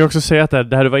 Man kan ju också säga att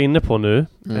det här du var inne på nu,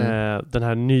 den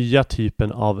här nya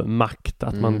typen av makt,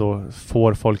 att man då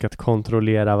får folk att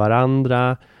kontrollera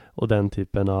varandra och den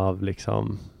typen av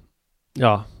liksom,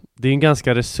 det är en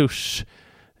ganska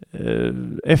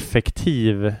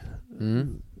resurseffektiv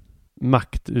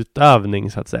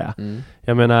maktutövning så att säga.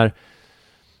 Jag menar,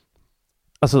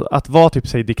 alltså att vara typ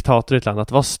säg diktator i ett land,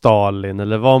 att vara Stalin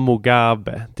eller vara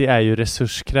Mugabe, det är ju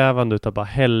resurskrävande utav bara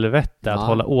helvete att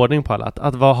hålla ordning på alla.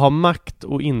 Att ha makt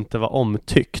och inte vara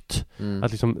omtyckt.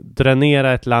 Att liksom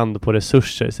dränera ett land på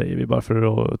resurser, säger vi bara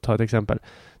för att ta ett exempel.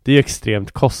 Det är ju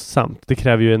extremt kostsamt. Det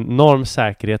kräver ju enorm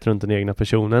säkerhet runt den egna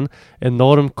personen.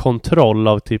 Enorm kontroll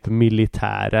av typ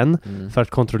militären för att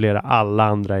kontrollera alla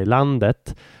andra i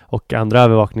landet. Och andra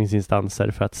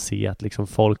övervakningsinstanser för att se att liksom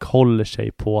folk håller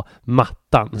sig på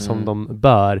mattan som de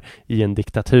bör i en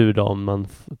diktatur då, om man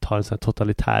tar en sån här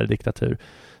totalitär diktatur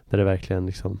där det verkligen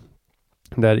liksom,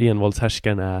 där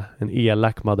envåldshärskaren är en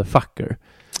elak motherfucker.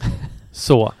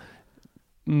 Så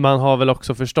man har väl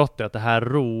också förstått det, att det här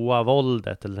råa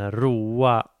våldet eller den här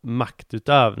råa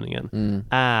maktutövningen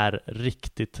är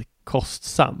riktigt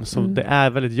kostsam. Så det är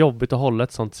väldigt jobbigt att hålla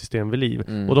ett sånt system vid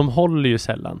liv. Och de håller ju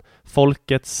sällan.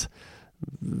 Folkets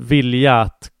vilja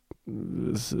att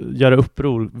göra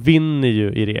uppror vinner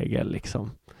ju i regel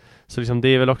liksom. Så liksom det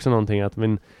är väl också någonting att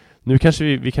nu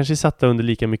kanske vi kanske är satta under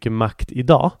lika mycket makt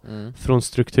idag från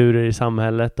strukturer i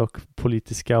samhället och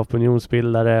politiska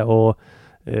opinionsbildare och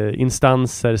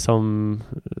instanser som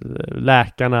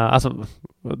läkarna, alltså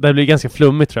det blir ganska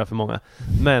flummigt tror jag för många,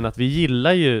 men att vi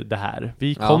gillar ju det här,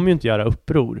 vi kommer ju inte göra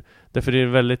uppror, därför det är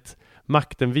väldigt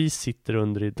makten vi sitter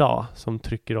under idag som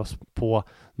trycker oss på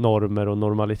normer och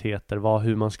normaliteter,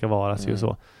 hur man ska vara sig och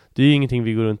så. Det är ju ingenting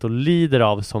vi går runt och lider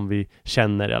av som vi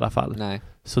känner i alla fall. Nej.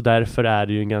 Så därför är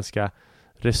det ju en ganska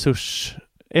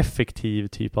resurseffektiv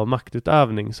typ av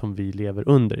maktutövning som vi lever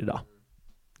under idag.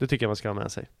 Det tycker jag man ska ha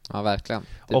med sig. Ja, verkligen.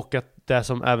 Och att det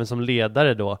som, även som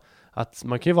ledare då, att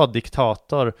man kan ju vara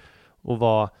diktator och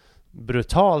vara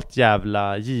brutalt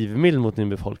jävla givmild mot din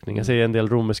befolkning. Jag ser en del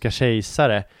romerska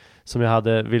kejsare som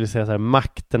ville säga så här,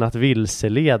 makten att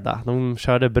vilseleda. De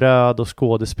körde bröd och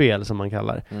skådespel som man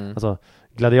kallar. Alltså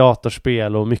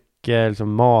gladiatorspel och mycket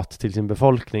liksom, mat till sin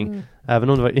befolkning. Även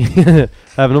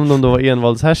om de då var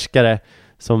envåldshärskare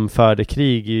som förde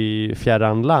krig i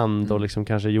fjärran land och liksom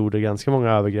kanske gjorde ganska många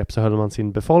övergrepp, så höll man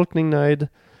sin befolkning nöjd,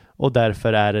 och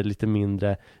därför är det lite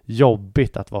mindre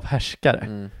jobbigt att vara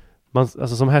härskare. Alltså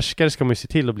som härskare ska man ju se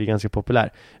till att bli ganska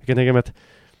populär. Jag kan tänka mig att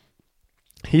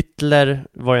Hitler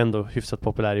var ju ändå hyfsat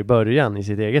populär i början i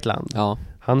sitt eget land. Ja.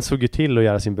 Han såg ju till att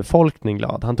göra sin befolkning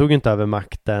glad. Han tog inte över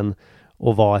makten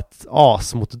och var ett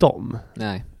as mot dem.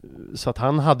 Nej. Så att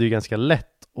han hade ju ganska lätt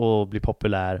att bli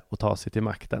populär och ta sig till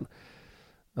makten.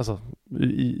 Alltså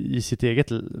i sitt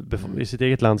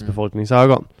eget lands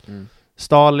befolkningsögon.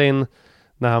 Stalin,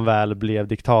 när han väl blev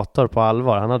diktator på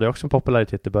allvar, han hade också en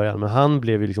popularitet i början, men han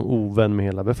blev ju liksom ovän med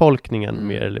hela befolkningen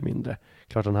mer eller mindre.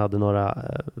 Klart han hade några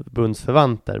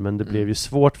bundsförvanter, men det blev ju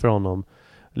svårt för honom.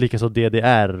 Likaså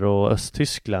DDR och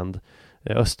Östtyskland,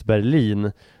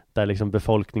 Östberlin, där liksom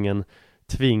befolkningen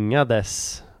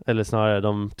tvingades, eller snarare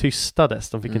de tystades.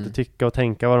 De fick inte tycka och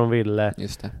tänka vad de ville.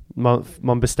 Just det.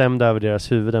 Man bestämde över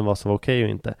deras huvuden vad som var okej och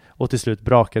inte. Och till slut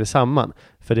brakade det samman.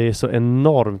 För det är så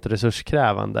enormt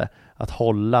resurskrävande att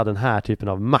hålla den här typen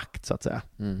av makt, så att säga.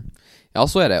 Ja,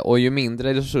 så är det. Och ju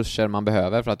mindre resurser man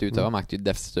behöver för att utöva makt, ju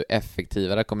desto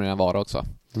effektivare kommer den vara också.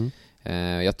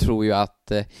 Jag tror ju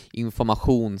att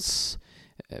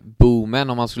informationsboomen,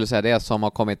 om man skulle säga det, som har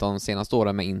kommit de senaste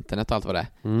åren med internet och allt vad det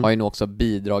har ju nog också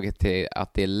bidragit till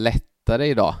att det är lättare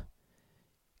idag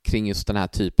kring just den här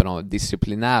typen av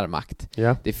disciplinär makt.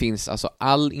 Yeah. Det finns alltså,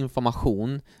 all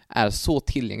information är så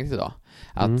tillgänglig idag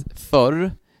att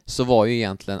förr så var ju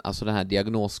egentligen, alltså den här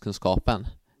diagnoskunskapen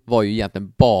var ju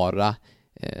egentligen bara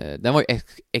den var ju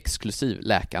exklusiv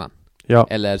läkaren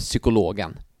eller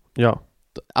psykologen. Ja.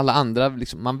 Alla andra,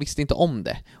 liksom, man visste inte om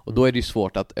det. Och då är det ju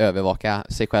svårt att övervaka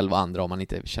sig själv och andra om man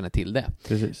inte känner till det.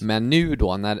 Precis. Men nu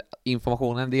då, när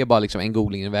informationen, det är bara liksom en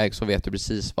googling iväg, så vet du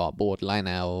precis vad borderline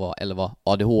är eller vad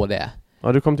ADHD är.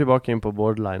 Ja, du kom tillbaka in på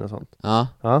borderline och sånt. Ja.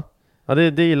 Ja,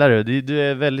 det gillar du. Du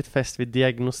är väldigt fäst vid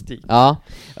diagnostik. Ja,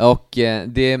 och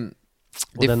det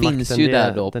finns ju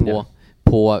där då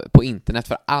på internet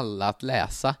för alla att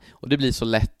läsa. Och det blir så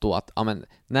lätt då att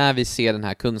när vi ser den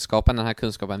här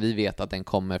kunskapen, vi vet att den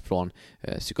kommer från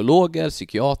psykologer,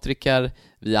 psykiatriker.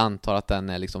 Vi antar att den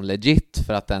är liksom legit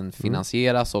för att den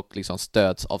finansieras och liksom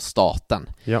stöds av staten.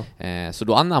 Ja. Så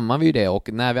då anammar vi ju det,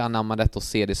 och när vi anammar det och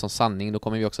ser det som sanning, då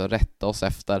kommer vi också rätta oss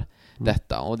efter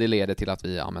detta. Och det leder till att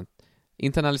vi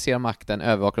internaliserar makten,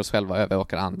 övervakar oss själva,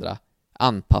 övervakar andra,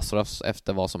 anpassar oss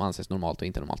efter vad som anses normalt och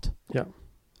inte normalt. Ja.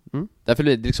 Därför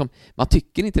blir det liksom, man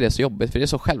tycker inte det är så jobbigt, för det är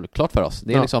så självklart för oss.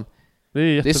 Det är liksom, det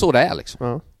är så det är liksom.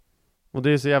 Ja. Och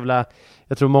det är så jävla,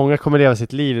 jag tror många kommer leva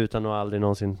sitt liv utan att aldrig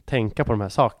någonsin tänka på de här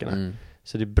sakerna.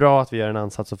 Så det är bra att vi gör en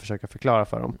ansats och försöka förklara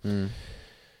för dem.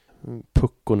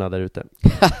 Puckorna där ute.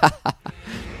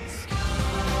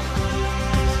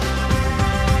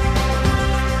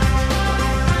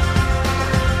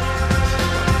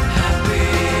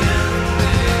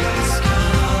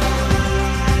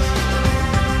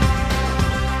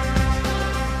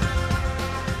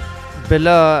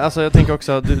 Alltså jag tänker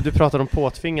också, du pratar om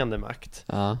påtvingande makt.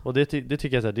 Och det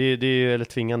tycker jag så här, det är ju, eller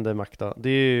tvingande makt då. Det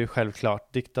är ju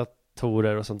självklart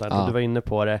diktatorer och sånt där. Du var inne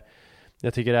på det.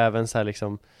 Jag tycker även så här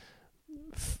liksom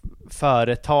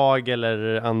företag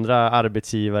eller andra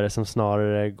arbetsgivare som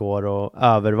snarare går och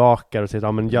övervakar och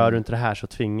säger men gör du inte det här så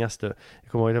tvingas du.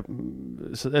 Jag kommer ihåg,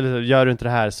 eller gör du inte det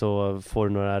här så får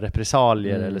du några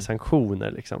repressalier eller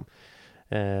sanktioner liksom.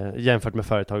 Jämfört med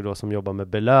företag då som jobbar med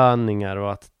belöningar,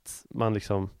 och att man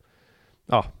liksom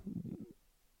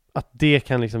att det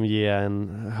kan liksom ge en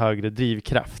högre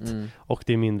drivkraft och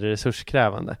det är mindre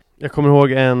resurskrävande. Jag kommer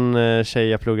ihåg en tjej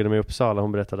jag pluggade med i Uppsala,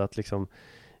 hon berättade att liksom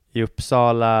i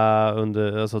Uppsala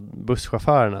alltså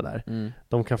busschaufförerna där,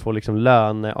 de kan få liksom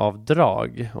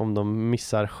löneavdrag om de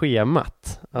missar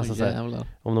schemat, alltså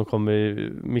om de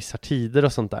missar tider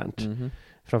och sånt där.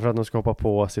 Framförallt att de ska hoppa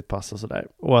på sitt pass och sådär.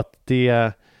 Och att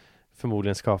det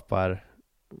förmodligen skapar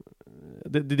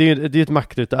det är ett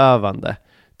maktutövande,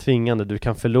 tvingande. Du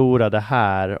kan förlora det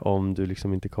här om du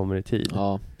liksom inte kommer i tid.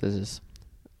 Ja, precis.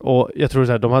 Och jag tror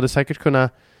så här, de hade säkert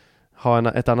kunnat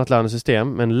ha ett annat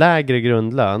lönesystem med en lägre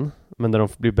grundlön, men där de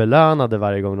blir belönade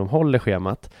varje gång de håller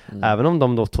schemat. Även om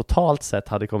de då totalt sett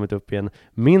hade kommit upp i en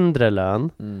mindre lön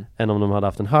än om de hade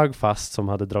haft en hög fast som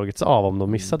hade dragits av om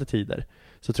de missade tider.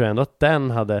 Så tror jag ändå att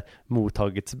den hade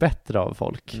mottagits bättre av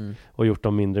folk och gjort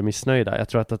dem mindre missnöjda. Jag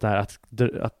tror att det här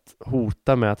att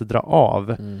hota med att dra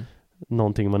av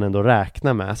någonting man ändå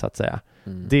räknar med, så att säga.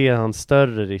 Det är en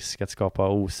större risk att skapa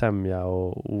osämja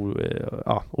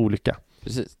och olycka.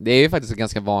 Precis. Det är ju faktiskt en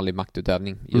ganska vanlig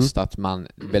maktutövning, just att man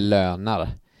belönar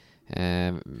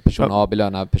person A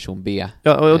belönar person B.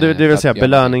 Ja, och det vill säga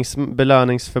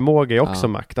belöningsförmåga är också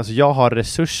makt. Alltså jag har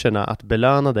resurserna att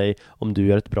belöna dig om du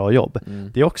gör ett bra jobb.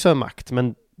 Det är också en makt,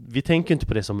 men vi tänker inte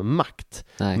på det som makt.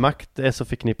 Nej. Makt är så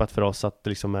förknippat för oss att det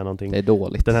liksom är någonting, det är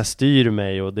dåligt. Den här styr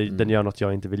mig och den gör något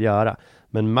jag inte vill göra.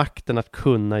 Men makten att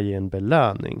kunna ge en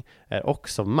belöning är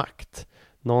också makt.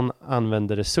 någon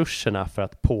använder resurserna för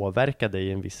att påverka dig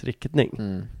i en viss riktning.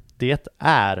 Det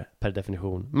är per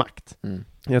definition makt.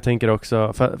 Jag tänker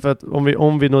också, för att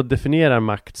om vi då definierar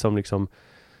makt som liksom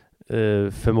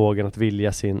förmågan att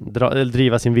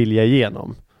driva sin vilja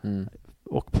igenom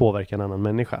och påverka en annan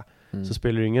människa, så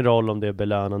spelar det ingen roll om det är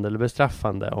belönande eller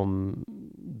bestraffande om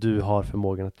du har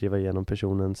förmågan att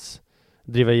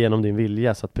driva igenom din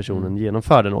vilja så att personen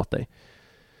genomför den åt dig.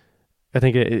 Jag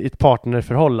tänker i ett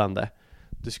partnerförhållande,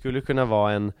 du skulle kunna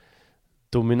vara en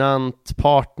dominant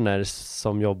partner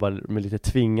som jobbar med lite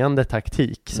tvingande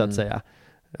taktik så att säga.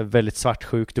 Väldigt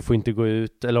svartsjuk, du får inte gå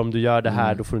ut, eller om du gör det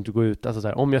här då får du inte gå ut, alltså så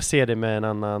här, om jag ser dig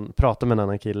prata med en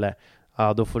annan kille,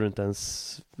 då får du inte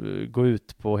ens gå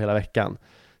ut på hela veckan,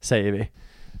 säger vi.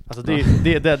 Alltså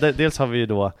dels har vi ju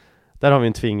då, där har vi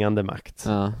en tvingande makt.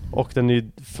 Och den är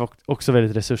ju också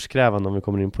väldigt resurskrävande om vi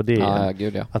kommer in på det.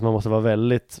 Gud, ja. Att man måste vara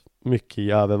väldigt mycket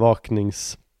i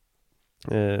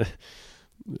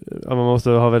man måste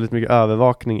ha väldigt mycket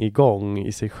övervakning igång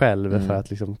i sig själv för att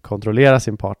liksom kontrollera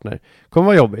sin partner. Kommer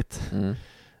vara jobbigt.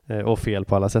 Och fel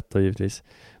på alla sätt då, givetvis.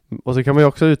 Och så kan man ju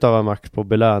också utöva makt på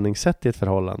belöningssätt i ett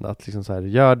förhållande. Att liksom så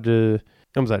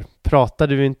här, pratar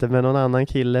du inte med någon annan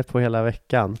kille på hela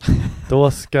veckan,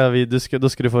 då ska du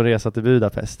få en resa till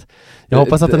Budapest. Jag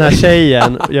hoppas att den här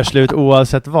tjejen gör slut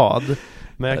oavsett vad.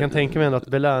 Men jag kan tänka mig ändå att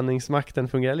belöningsmakten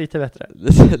fungerar lite bättre.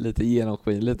 Lite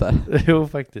genomskinligt där. Jo,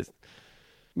 faktiskt.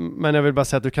 Men jag vill bara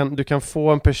säga att du kan få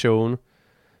en person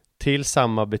till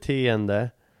samma beteende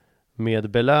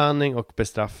med belöning och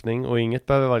bestraffning, och inget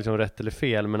behöver vara liksom rätt eller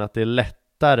fel, men att det är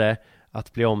lättare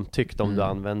att bli omtyckt om du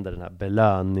använder den här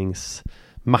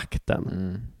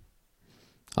belöningsmakten.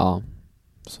 Ja,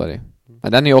 så är det.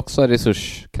 Men den är ju också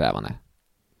resurskrävande.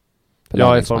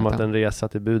 Ja, i form av att en resa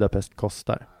till Budapest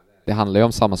kostar. Det handlar ju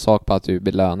om samma sak, på att du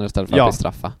belönar istället för att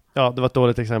bestraffa. Ja, det var ett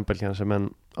dåligt exempel kanske,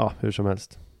 men hur som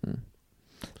helst.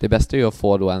 Det bästa är ju att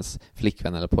få då ens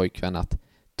flickvän eller pojkvän att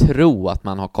tro att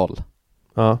man har koll.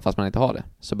 Fast man inte har det.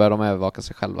 Så bör de övervaka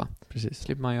sig själva. Precis.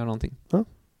 Slipper man göra någonting.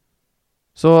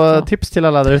 Så tips till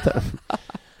alla där ute.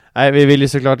 Nej, vi vill ju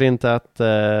såklart inte att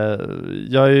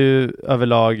jag är ju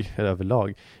överlag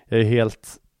jag är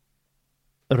helt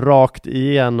rakt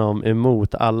igenom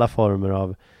emot alla former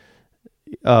av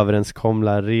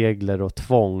överenskomna regler och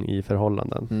tvång i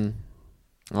förhållanden.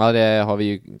 Ja, det har vi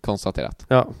ju konstaterat.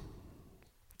 Ja.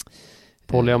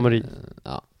 Polyamori.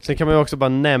 Sen kan man ju också bara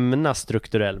nämna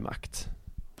strukturell makt.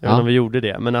 Jag vet inte om vi gjorde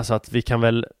det, men alltså att vi kan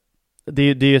väl, det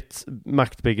är ett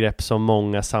maktbegrepp som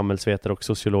många samhällsvetare och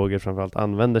sociologer framförallt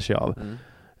använder sig av.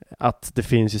 Att det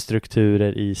finns ju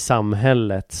strukturer i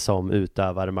samhället som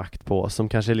utövar makt på, som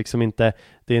kanske liksom inte,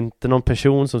 det är inte någon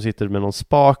person som sitter med någon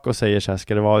spak och säger så här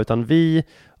ska det vara, utan vi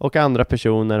och andra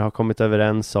personer har kommit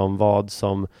överens om vad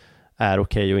som är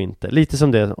okej och inte. Lite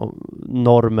som det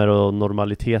normer och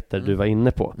normaliteter du var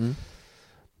inne på.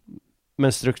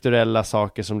 Men strukturella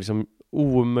saker som liksom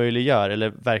omöjliggör eller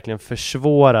verkligen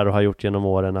försvårar och har gjort genom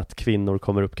åren att kvinnor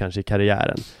kommer upp kanske i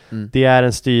karriären. Det är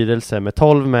en styrelse med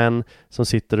 12 män som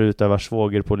sitter och utövar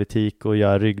svågerpolitik och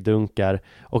gör ryggdunkar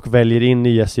och väljer in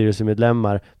nya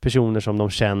styrelsemedlemmar, personer som de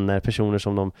känner, personer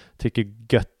som de tycker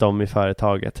gött om i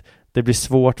företaget. Det blir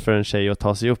svårt för en tjej att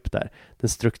ta sig upp där. Den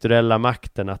strukturella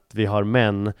makten att vi har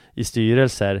män i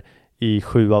styrelser i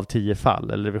 7 av 10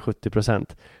 fall, eller över 70%,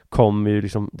 kommer ju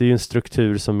liksom, det är ju en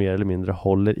struktur som mer eller mindre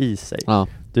håller i sig.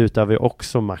 Det utövar ju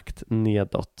också makt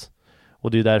nedåt.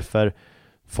 Och det är därför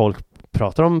folk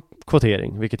pratar om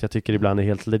kvotering, vilket jag tycker ibland är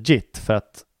helt legit, för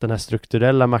att den här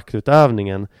strukturella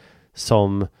maktutövningen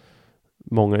som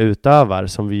många utövar,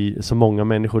 som många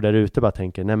människor där ute bara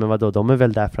tänker, nej men vadå, de är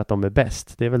väl där för att de är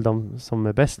bäst. Det är väl de som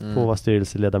är bäst på att vara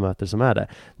styrelseledamöter som är det.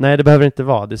 Nej, det behöver inte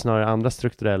vara. Det är snarare andra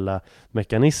strukturella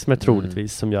mekanismer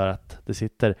troligtvis som gör att det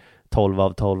sitter 12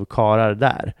 av 12 karar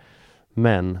där.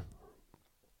 Men,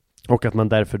 och att man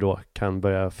därför då kan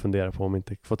börja fundera på om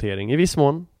inte kvotering i viss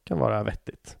mån kan vara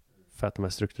vettigt. För att de här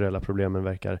strukturella problemen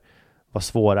verkar vara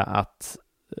svåra att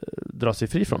dra sig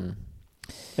fri från.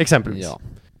 Exempelvis. Ja.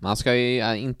 Man ska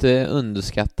ju inte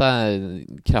underskatta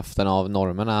kraften av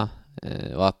normerna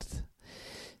och att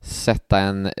sätta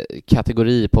en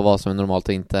kategori på vad som är normalt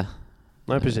och inte.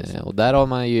 Nej, precis. Och där har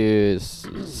man ju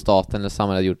staten eller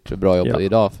samhället gjort bra jobb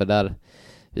idag, för där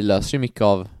vi löser ju mycket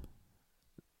av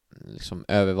liksom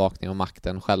övervakning av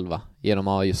makten själva genom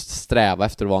att just sträva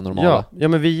efter att vara normala. Ja,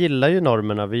 men vi gillar ju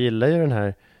normerna, vi gillar ju den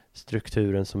här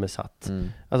strukturen som är satt.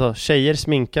 Alltså, tjejer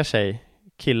sminkar sig,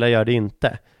 killar gör det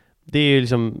inte. Det är ju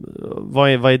liksom, vad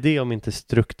är det om inte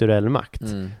strukturell makt?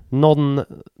 Någon,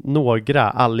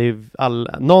 några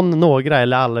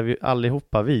eller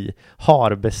allihopa vi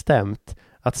har bestämt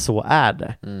att så är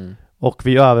det. och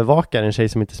vi övervakar en tjej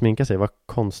som inte sminkar sig. Vad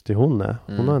konstig hon är.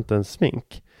 Hon Mm. har inte en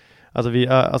smink.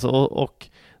 Alltså och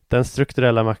den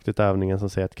strukturella maktutövningen som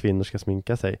säger att kvinnor ska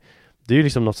sminka sig, det är ju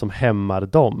liksom något som hämmar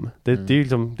dem. Det är ju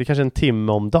liksom, det är kanske en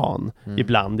timme om dagen,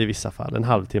 ibland i vissa fall, en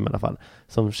halvtimme i alla fall,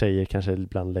 som tjejer kanske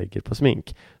ibland lägger på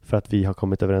smink, för att vi har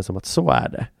kommit överens om att så är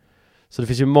det. Så det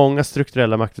finns ju många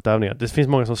strukturella maktutövningar. Det finns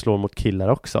många som slår mot killar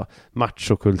också.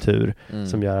 Machokultur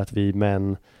som gör att vi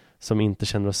män som inte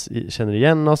känner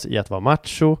igen oss i att vara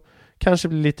macho kanske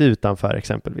blir lite utanför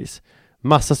exempelvis.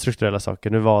 Massa strukturella saker.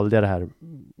 Nu valde jag det här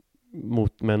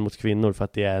män mot kvinnor för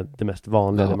att det är det mest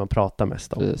vanliga, det man pratar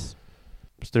mest om. Precis.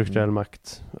 Strukturell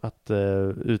makt, att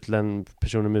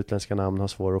personer med utländska namn har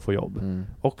svårare att få jobb.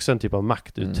 Också en typ av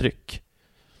maktuttryck.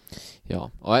 Ja,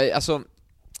 och alltså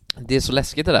det är så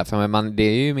läskigt det där, för det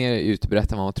är ju mer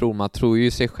utbrett än vad man tror. Man tror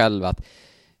ju sig själv att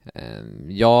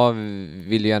jag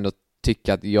vill ju ändå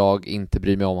tycka att jag inte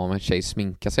bryr mig om en tjej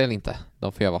sminkar sig eller inte.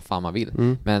 De får göra vad fan man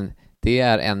vill. Men det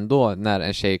är ändå, när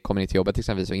en tjej kommer in till jobbet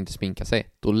exempelvis och inte sminkar sig,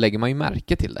 då lägger man ju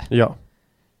märke till det. Ja.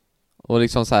 Och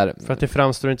liksom så här, för att det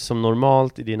framstår inte som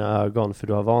normalt i dina ögon, för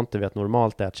du har vant dig vid att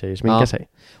normalt är att tjejer sminkar sig.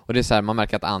 Och det är så här, man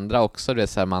märker att andra också, det är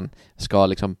så här, man ska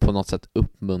liksom på något sätt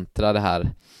uppmuntra det här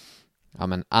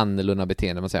annorlunda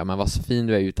beteende. Man säger, men vad så fin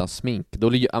du är utan smink.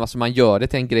 Då, alltså man gör det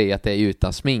till en grej att det är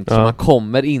utan smink, så man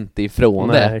kommer inte ifrån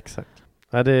det. Nej, exakt.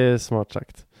 Nej, det är smart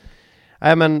sagt.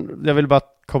 Nej, men jag vill bara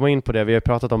komma in på det. Vi har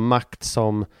pratat om makt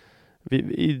som...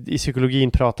 I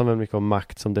psykologin pratar man mycket om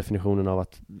makt som definitionen av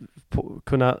att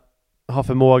kunna ha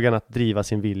förmågan att driva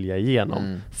sin vilja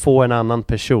igenom. Få en annan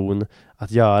person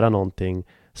att göra någonting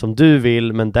som du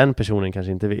vill, men den personen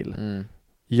kanske inte vill.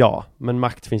 Ja, men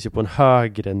makt finns ju på en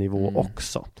högre nivå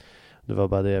också. Det var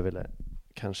bara det jag ville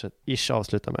kanske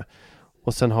avsluta med.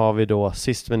 Och sen har vi då,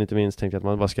 sist men inte minst, tänkte att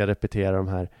man bara ska repetera de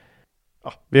här.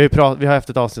 Ja, vi har haft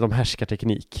ett avsnitt om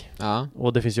härskarteknik. Ja.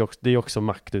 Och det finns ju också, det är också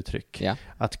maktuttryck. Ja.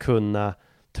 Att kunna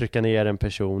trycka ner en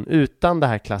person utan det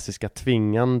här klassiska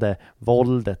tvingande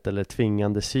våldet eller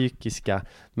tvingande psykiska,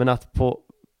 men att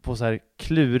på så här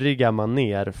kluriga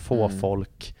maner få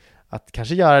folk att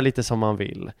kanske göra lite som man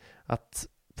vill. Att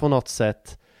på något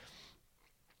sätt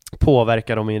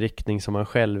påverka dem i en riktning som man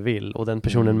själv vill, och den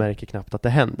personen märker knappt att det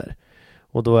händer.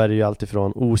 Och då är det ju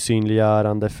alltifrån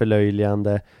osynliggörande,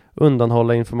 förlöjligande,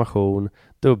 undanhålla information,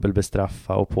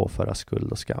 dubbelbestraffa och påföra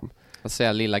skuld och skam. Att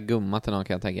säga lilla gumma till någon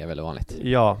kan jag tänka är väldigt vanligt.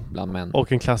 Ja, bland män.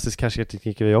 Och en klassisk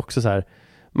härskarteknik är ju också så här: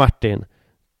 Martin,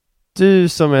 du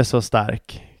som är så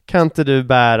stark, kan inte du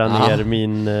bära ner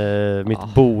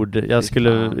mitt bord?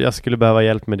 Jag skulle behöva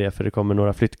hjälp med det, för det kommer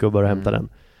några flyttgubbar och hämta den.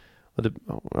 Och det,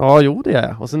 jo det är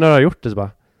jag. Och sen när jag har gjort det så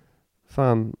bara,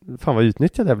 fan vad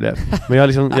utnyttjad jag blev. Men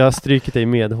jag har strykit dig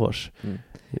medhårs.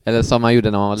 Eller som man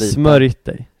gjorde när man var liten. Smörjt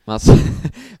dig.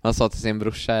 Man sa till sin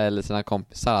brorsa eller sina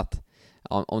kompisar att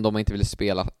om de inte ville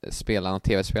spela något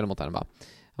tv-spel mot henne, bara,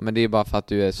 men det är bara för att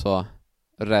du är så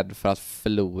rädd för att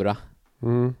förlora.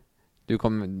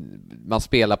 Man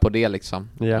spelar på det liksom.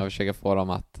 Jag försöker få dem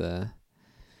att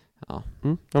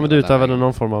men du utövade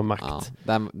någon form av makt.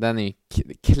 Ja, den är ju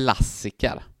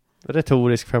klassiker.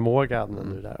 Retorisk förmåga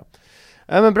använder du där då.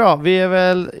 Ja, men bra, vi är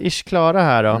väl klara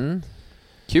här då.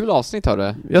 Kul avsnitt har du.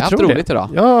 Jag har haft roligt idag.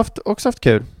 Jag har också haft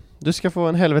kul. Du ska få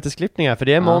en helvetesklippning här, för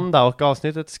det är måndag och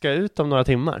avsnittet ska ut om några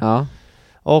timmar. Ja.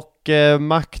 Och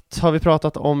makt har vi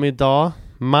pratat om idag.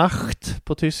 Macht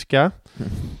på tyska.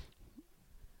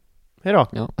 Hej då.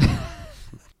 Ja.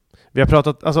 Vi har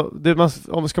pratat, alltså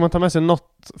ska man ta med sig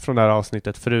något från det här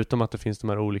avsnittet, förutom att det finns de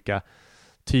här olika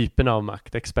typerna av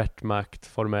makt, expertmakt,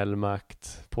 formell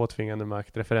makt, påtvingande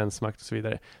makt, referensmakt och så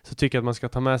vidare, så tycker jag att man ska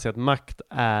ta med sig att makt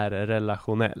är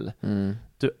relationell.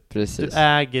 Du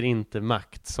äger inte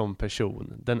makt som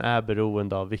person. Den är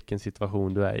beroende av vilken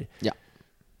situation du är i. Ja.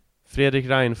 Fredrik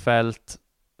Reinfeldt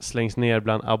slängs ner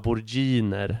bland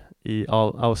aboriginer i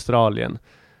Australien.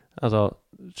 Alltså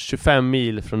 25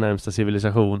 mil från närmsta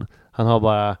civilisation. Han har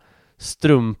bara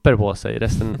strumpor på sig.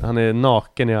 Resten, han är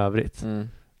naken i övrigt.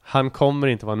 Han kommer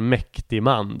inte vara en mäktig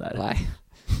man där. Nej,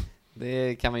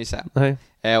 det kan man ju säga. Nej.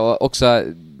 Och också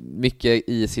mycket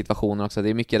i situationen också. Det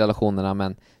är mycket i relationerna,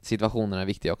 men situationerna är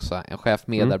viktiga också. En chef,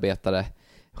 medarbetare.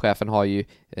 Chefen har ju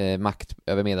makt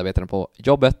över medarbetaren på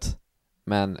jobbet,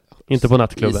 men inte på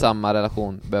nattklubben. I samma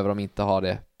relation behöver de inte ha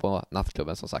det på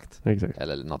nattklubben, som sagt. Exakt.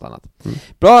 Eller något annat.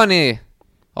 Bra hörni!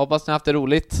 Hoppas ni har haft det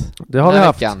roligt. Det har vi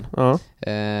haft. Ja.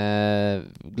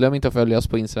 Glöm inte att följa oss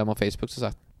på Instagram och Facebook, som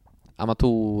sagt.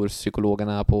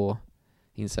 Amatörpsykologerna på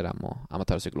Instagram och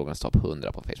amatörpsykologerna topp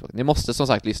 100 på Facebook. Ni måste som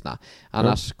sagt lyssna,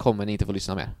 annars kommer ni inte få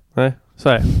lyssna mer. Nej, så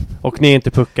är det. Och ni är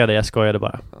inte puckade, jag skojade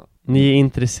bara. Ni är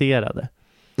intresserade.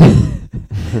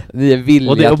 Ni är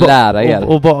villiga att lära er.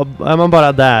 Och är man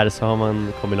bara där så har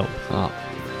man kommit långt. Ja.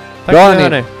 Tack Bra, för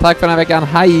det. Tack för den här veckan.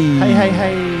 Hej! Hej, hej,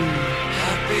 hej!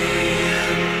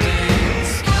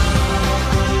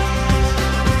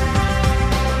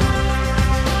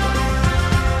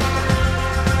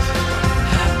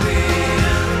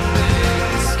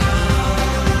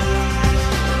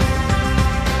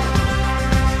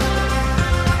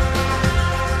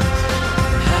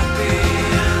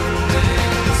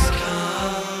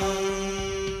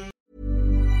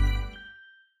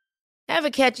 Ever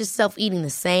catch yourself eating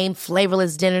the same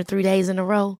flavorless dinner 3 days in a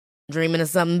row? Dreaming of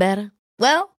something better?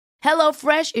 Well,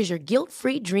 HelloFresh is your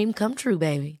guilt-free dream come true,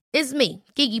 baby. It's me,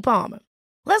 Keke Palmer.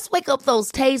 Let's wake up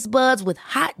those taste buds with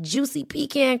hot, juicy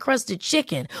pecan-crusted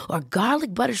chicken or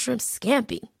garlic butter shrimp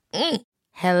scampi.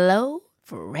 Hello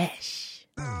Fresh.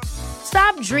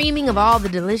 Stop dreaming of all the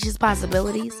delicious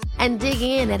possibilities and dig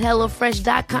in at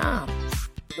HelloFresh.com.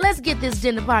 Let's get this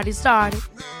dinner party started.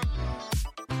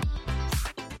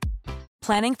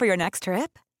 Planning for your next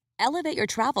trip? Elevate your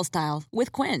travel style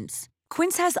with Quince.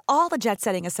 Quince has all the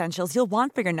jet-setting essentials you'll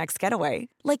want for your next getaway,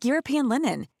 like European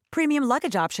linen, premium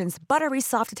luggage options, buttery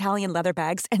soft Italian leather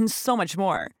bags, and so much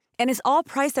more. And is all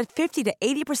priced at 50 to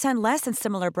 80% less than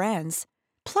similar brands.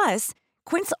 Plus,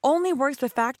 Quince only works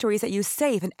with factories that use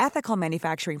safe and ethical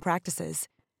manufacturing practices.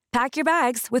 Pack your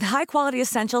bags with high-quality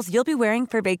essentials you'll be wearing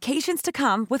for vacations to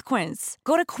come with Quince.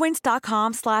 Go to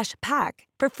quince.com/pack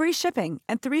for free shipping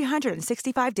and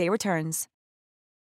 365-day returns.